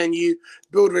reputation and you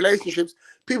build relationships,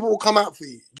 people will come out for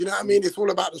you. Do you know what I mean? It's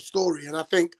all about the story. And I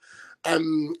think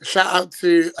shout out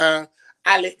to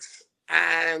Alex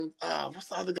and what's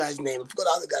the other guy's name? I forgot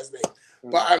the other guy's name.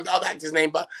 But the other actor's name.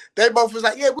 But they both was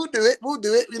like, yeah, we'll do it.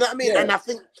 You know what I mean? Yeah. And I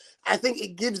think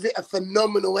it gives it a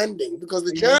phenomenal ending because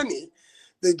the journey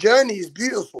is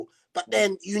beautiful. But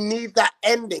then you need that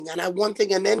ending, and I want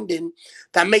an ending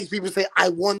that makes people say, I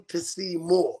want to see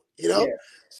more, Yeah.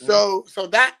 So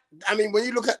that, I mean, when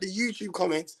you look at the YouTube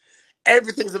comments,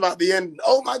 everything's about the end.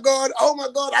 Oh my God,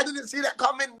 I didn't see that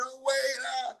coming. No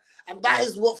way. And that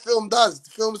is what film does.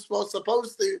 The film's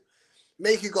supposed to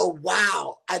make you go,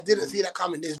 wow, I didn't see that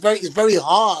coming. It's very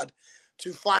hard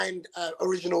to find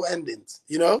original endings,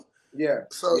 you know? Yeah.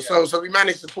 So we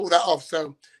managed to pull that off.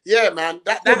 So yeah, man,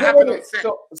 that happened on set.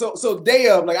 So day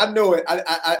of, like, I know it.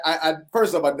 I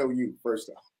first off, I know you. First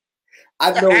off,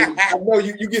 I know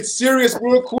you. You get serious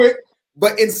real quick,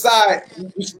 but inside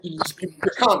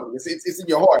you're calm. It's in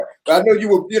your heart. But I know you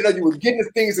were getting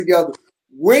the things together.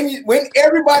 When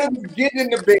everybody was getting in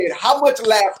the bed, how much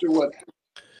laughter was it?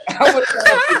 How much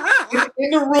laughter in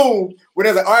the room when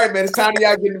they're like, all right, man, it's time to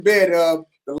y'all get in bed.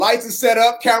 The lights are set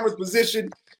up, cameras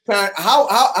positioned. How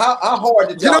hard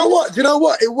did y'all? You know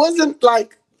what? It wasn't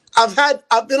like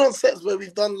I've been on sets where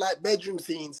we've done like bedroom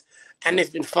scenes, and it's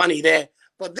been funny there.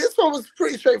 But this one was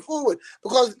pretty straightforward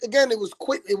because again, it was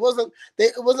quick. It wasn't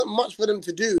much for them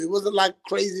to do. It wasn't like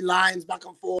crazy lines back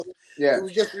and forth. Yeah, it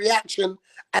was just reaction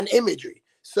and imagery.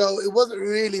 So it wasn't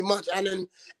really much. And then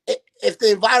if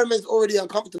the environment's already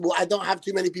uncomfortable, I don't have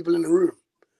too many people in the room.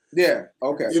 Yeah.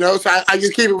 Okay. You know, so I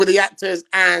just keep it with the actors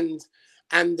and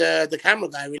the camera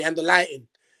guy really and the lighting.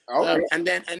 Okay. And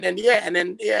then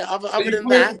other than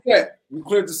that, you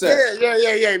cleared the set.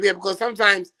 Yeah. Because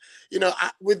sometimes, you know,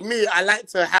 with me, I like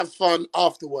to have fun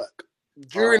after work.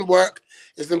 During work,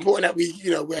 it's important that we,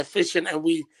 you know, we're efficient and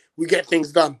we get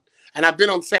things done. And I've been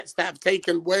on sets that have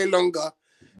taken way longer,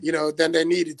 you know, than they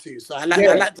needed to. So I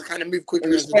like to kind of move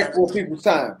quickly. Respectful people's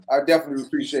time. I definitely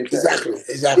appreciate that.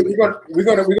 Exactly. We're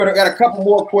gonna got a couple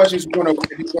more questions. We're gonna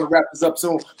wrap this up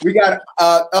soon. We got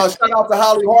shout out to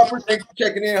Holly Harper. Thanks for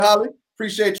checking in, Holly.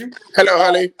 Appreciate you. Hello,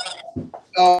 Holly.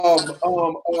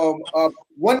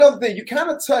 One other thing, you kind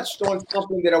of touched on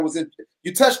something that I was in.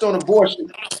 You touched on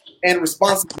abortion and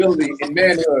responsibility in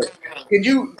manhood. Can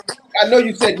you? I know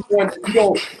you said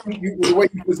the way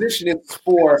you position it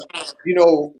for, you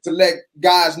know, to let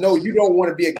guys know you don't want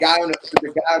to be a guy on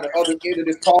the other end of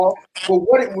this call. But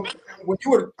when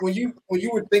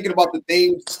you were thinking about the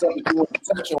themes and stuff that you wanted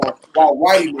to touch on while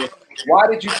writing it, why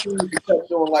did you choose to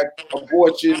touch on like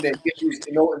abortion and issues,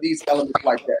 you know, and these elements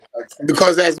like that?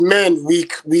 Because as men,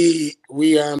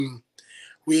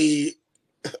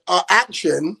 our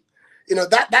action, you know,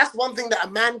 that's one thing that a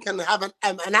man can have an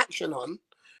action on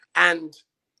and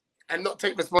not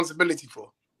take responsibility for.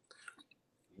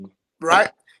 Right?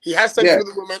 He has sex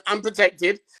with a woman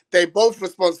unprotected. They're both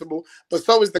responsible, but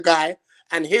so is the guy.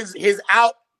 And his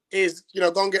out is, you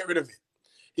know, go and get rid of it.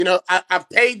 You know, I've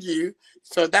paid you,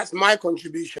 so that's my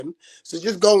contribution. So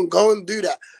just go and do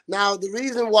that. Now, the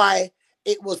reason why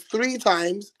it was 3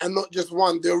 times and not just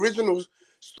one, the original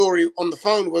story on the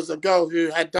phone was a girl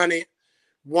who had done it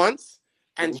once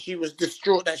and she was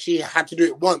distraught that she had to do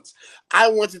it once. I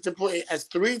wanted to put it as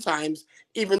 3 times,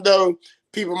 even though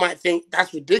people might think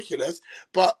that's ridiculous,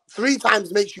 but 3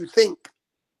 times makes you think.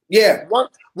 Yeah.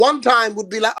 One time would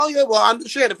be like, oh yeah, well, I'm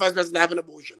sure the first person to have an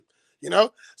abortion, you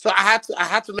know? So I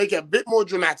had to make it a bit more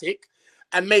dramatic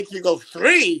and make you go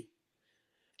 3.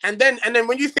 And then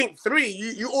when you think 3,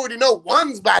 you already know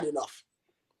 1's bad enough.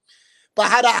 But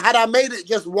had I made it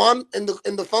just 1 in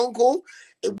the phone call,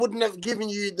 it wouldn't have given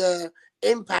you the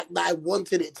impact that I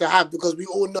wanted it to have, because we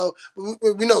all know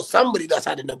we know somebody that's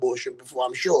had an abortion before,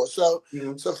 I'm sure. So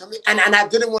so for me, and I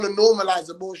didn't want to normalize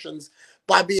abortions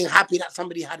by being happy that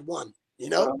somebody had 1, you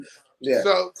know.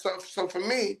 So for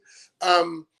me,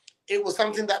 it was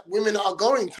something that women are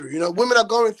going through. You know, women are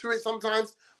going through it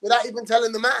sometimes without even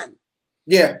telling the man.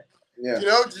 Yeah. You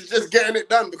know, just getting it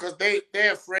done because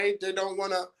they're afraid. They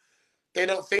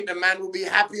don't think the man will be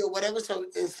happy or whatever. So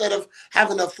instead of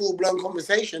having a full-blown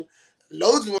conversation,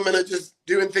 loads of women are just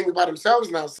doing things by themselves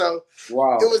now. So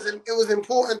it was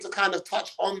important to kind of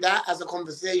touch on that as a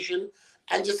conversation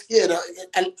and just, you know,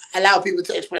 and allow people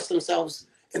to express themselves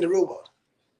in the real world.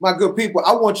 My good people,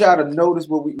 I want y'all to notice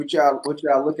what y'all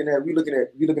looking at.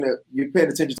 You're paying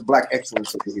attention to Black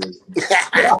excellence over here.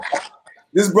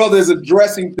 This brother is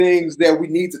addressing things that we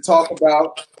need to talk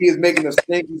about. He is making us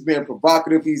think. He's being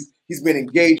provocative. He's been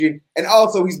engaging, and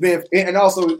also he's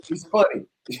funny.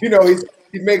 You know,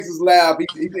 he makes us laugh.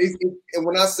 And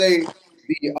when I say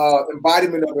the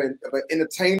embodiment of an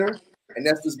entertainer, and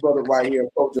that's this brother right here,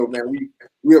 Kojo, man.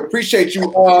 We appreciate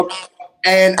you.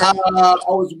 And it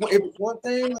was one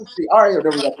thing. Let's see. All right,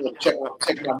 there we go. Check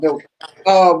my notes.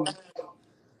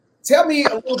 Tell me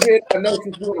a little bit. I know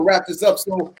since we want to wrap this up.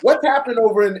 So, what's happening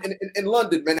over in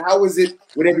London, man? How is it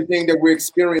with everything that we're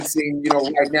experiencing, you know,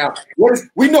 right now?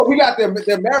 We know we got the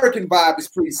American vibe is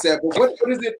pretty set, but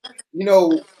what is it? You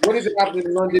know, what is it happening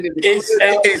in London?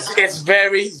 It's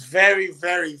very, very,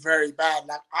 very, very bad.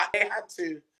 Like I had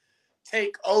to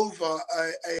take over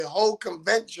a whole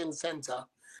convention center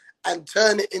and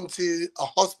turn it into a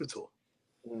hospital.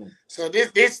 So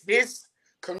this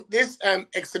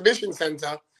exhibition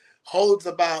center holds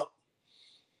about,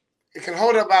 it can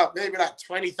hold about maybe like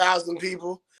 20,000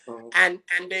 people, and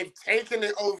they've taken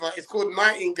it over. It's called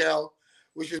Nightingale,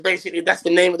 which is basically, that's the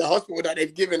name of the hospital that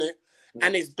they've given it,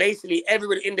 and it's basically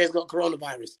everybody in there's got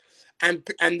coronavirus, and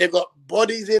they've got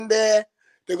bodies in there.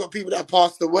 They've got people that have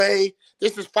passed away.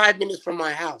 This is 5 minutes from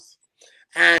my house,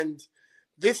 and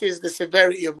this is the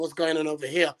severity of what's going on over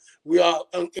here. We are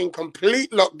in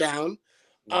complete lockdown.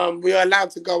 We are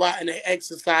allowed to go out and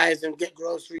exercise and get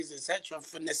groceries, etc.,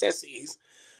 for necessities.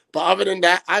 But other than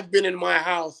that, I've been in my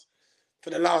house for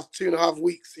the last 2.5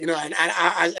 weeks, you know, and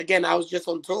I was just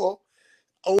on tour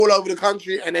all over the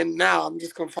country, and then now I'm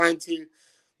just confined to,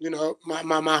 you know,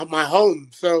 my home.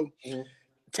 So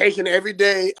taking it every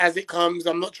day as it comes.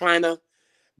 I'm not trying to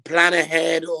plan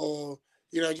ahead, or,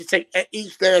 you know, just take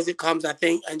each day as it comes, I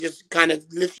think, and just kind of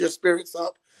lift your spirits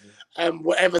up.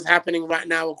 Whatever's happening right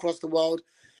now across the world,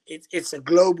 it's a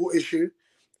global issue,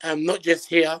 not just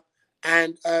here.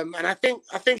 And I think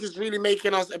it's really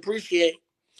making us appreciate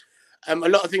a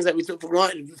lot of things that we took for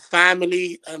granted: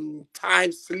 family,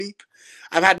 time, sleep.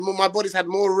 My body's had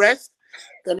more rest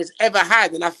than it's ever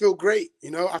had, and I feel great.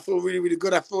 You know, I feel really, really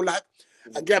good. I feel like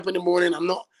I get up in the morning.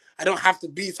 I don't have to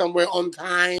be somewhere on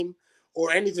time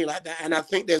or anything like that. And I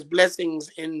think there's blessings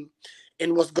in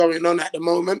what's going on at the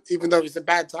moment, even though it's a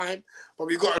bad time. But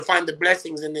we've got to find the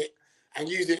blessings in it and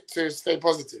use it to stay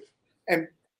positive. And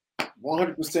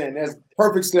 100%. That's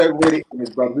perfect segue to this,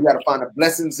 brother. We got to find the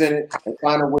blessings in it and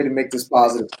find a way to make this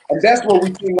positive. And that's what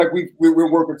we seem like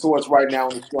we're working towards right now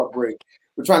on the short break.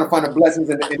 We're trying to find the blessings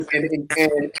and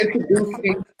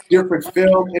introducing different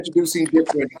film, introducing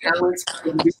different talents,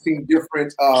 introducing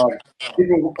different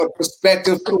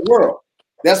perspectives to the world.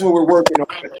 That's what we're working on,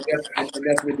 and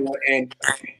that's what we're doing. And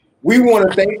we want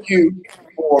to thank you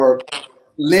for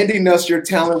lending us your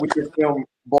talent with your film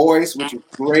Boys, which is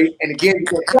great. And again,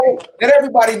 let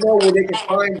everybody know where they can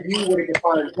find you, where they can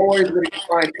find Boys, where they can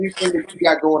find anything that you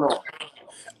got going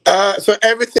on. So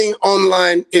everything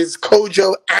online is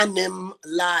Kojo Anim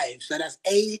Live. So that's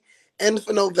A-N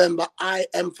for November,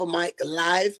 I-M for Mike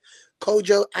Live.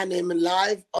 Kojo Anim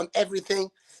Live on everything.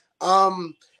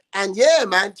 And yeah,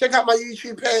 man, check out my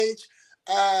YouTube page.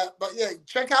 But yeah,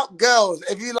 check out Girls.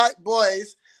 If you like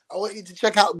boys, I want you to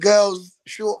check out Girls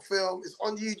short film. It's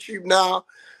on YouTube now.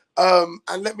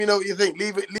 And let me know what you think.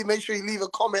 Make sure you leave a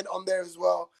comment on there as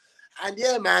well. And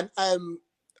yeah, man,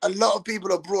 a lot of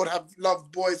people abroad have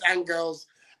loved Boys and Girls.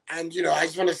 And, you know, I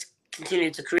just want to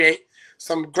continue to create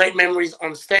some great memories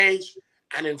on stage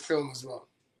and in film as well.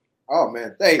 Oh,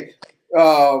 man. Hey,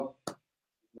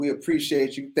 we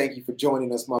appreciate you. Thank you for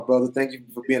joining us, my brother. Thank you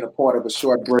for being a part of a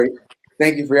short break.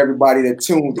 Thank you for everybody that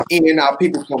tuned in. Our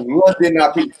people from London,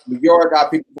 our people from New York, our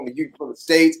people from the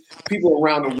States, people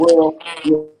around the world.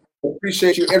 We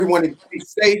appreciate you. Everyone be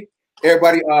safe.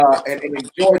 Everybody and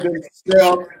enjoy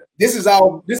themselves. This is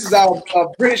our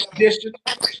British edition.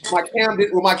 My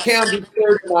Camden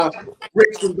shirt, my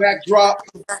Brixton backdrop.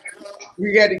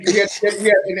 We had to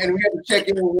check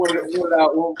in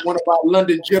with one of our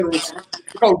London generals,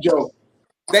 Kojo.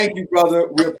 Thank you, brother.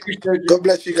 We appreciate you. God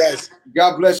bless you guys.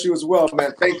 God bless you as well,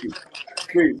 man. Thank you.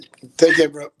 Please. Take care,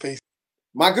 bro. Peace.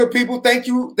 My good people, thank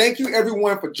you. Thank you,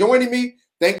 everyone, for joining me.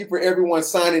 Thank you for everyone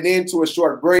signing in to a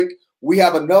short break. We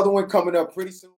have another one coming up pretty soon.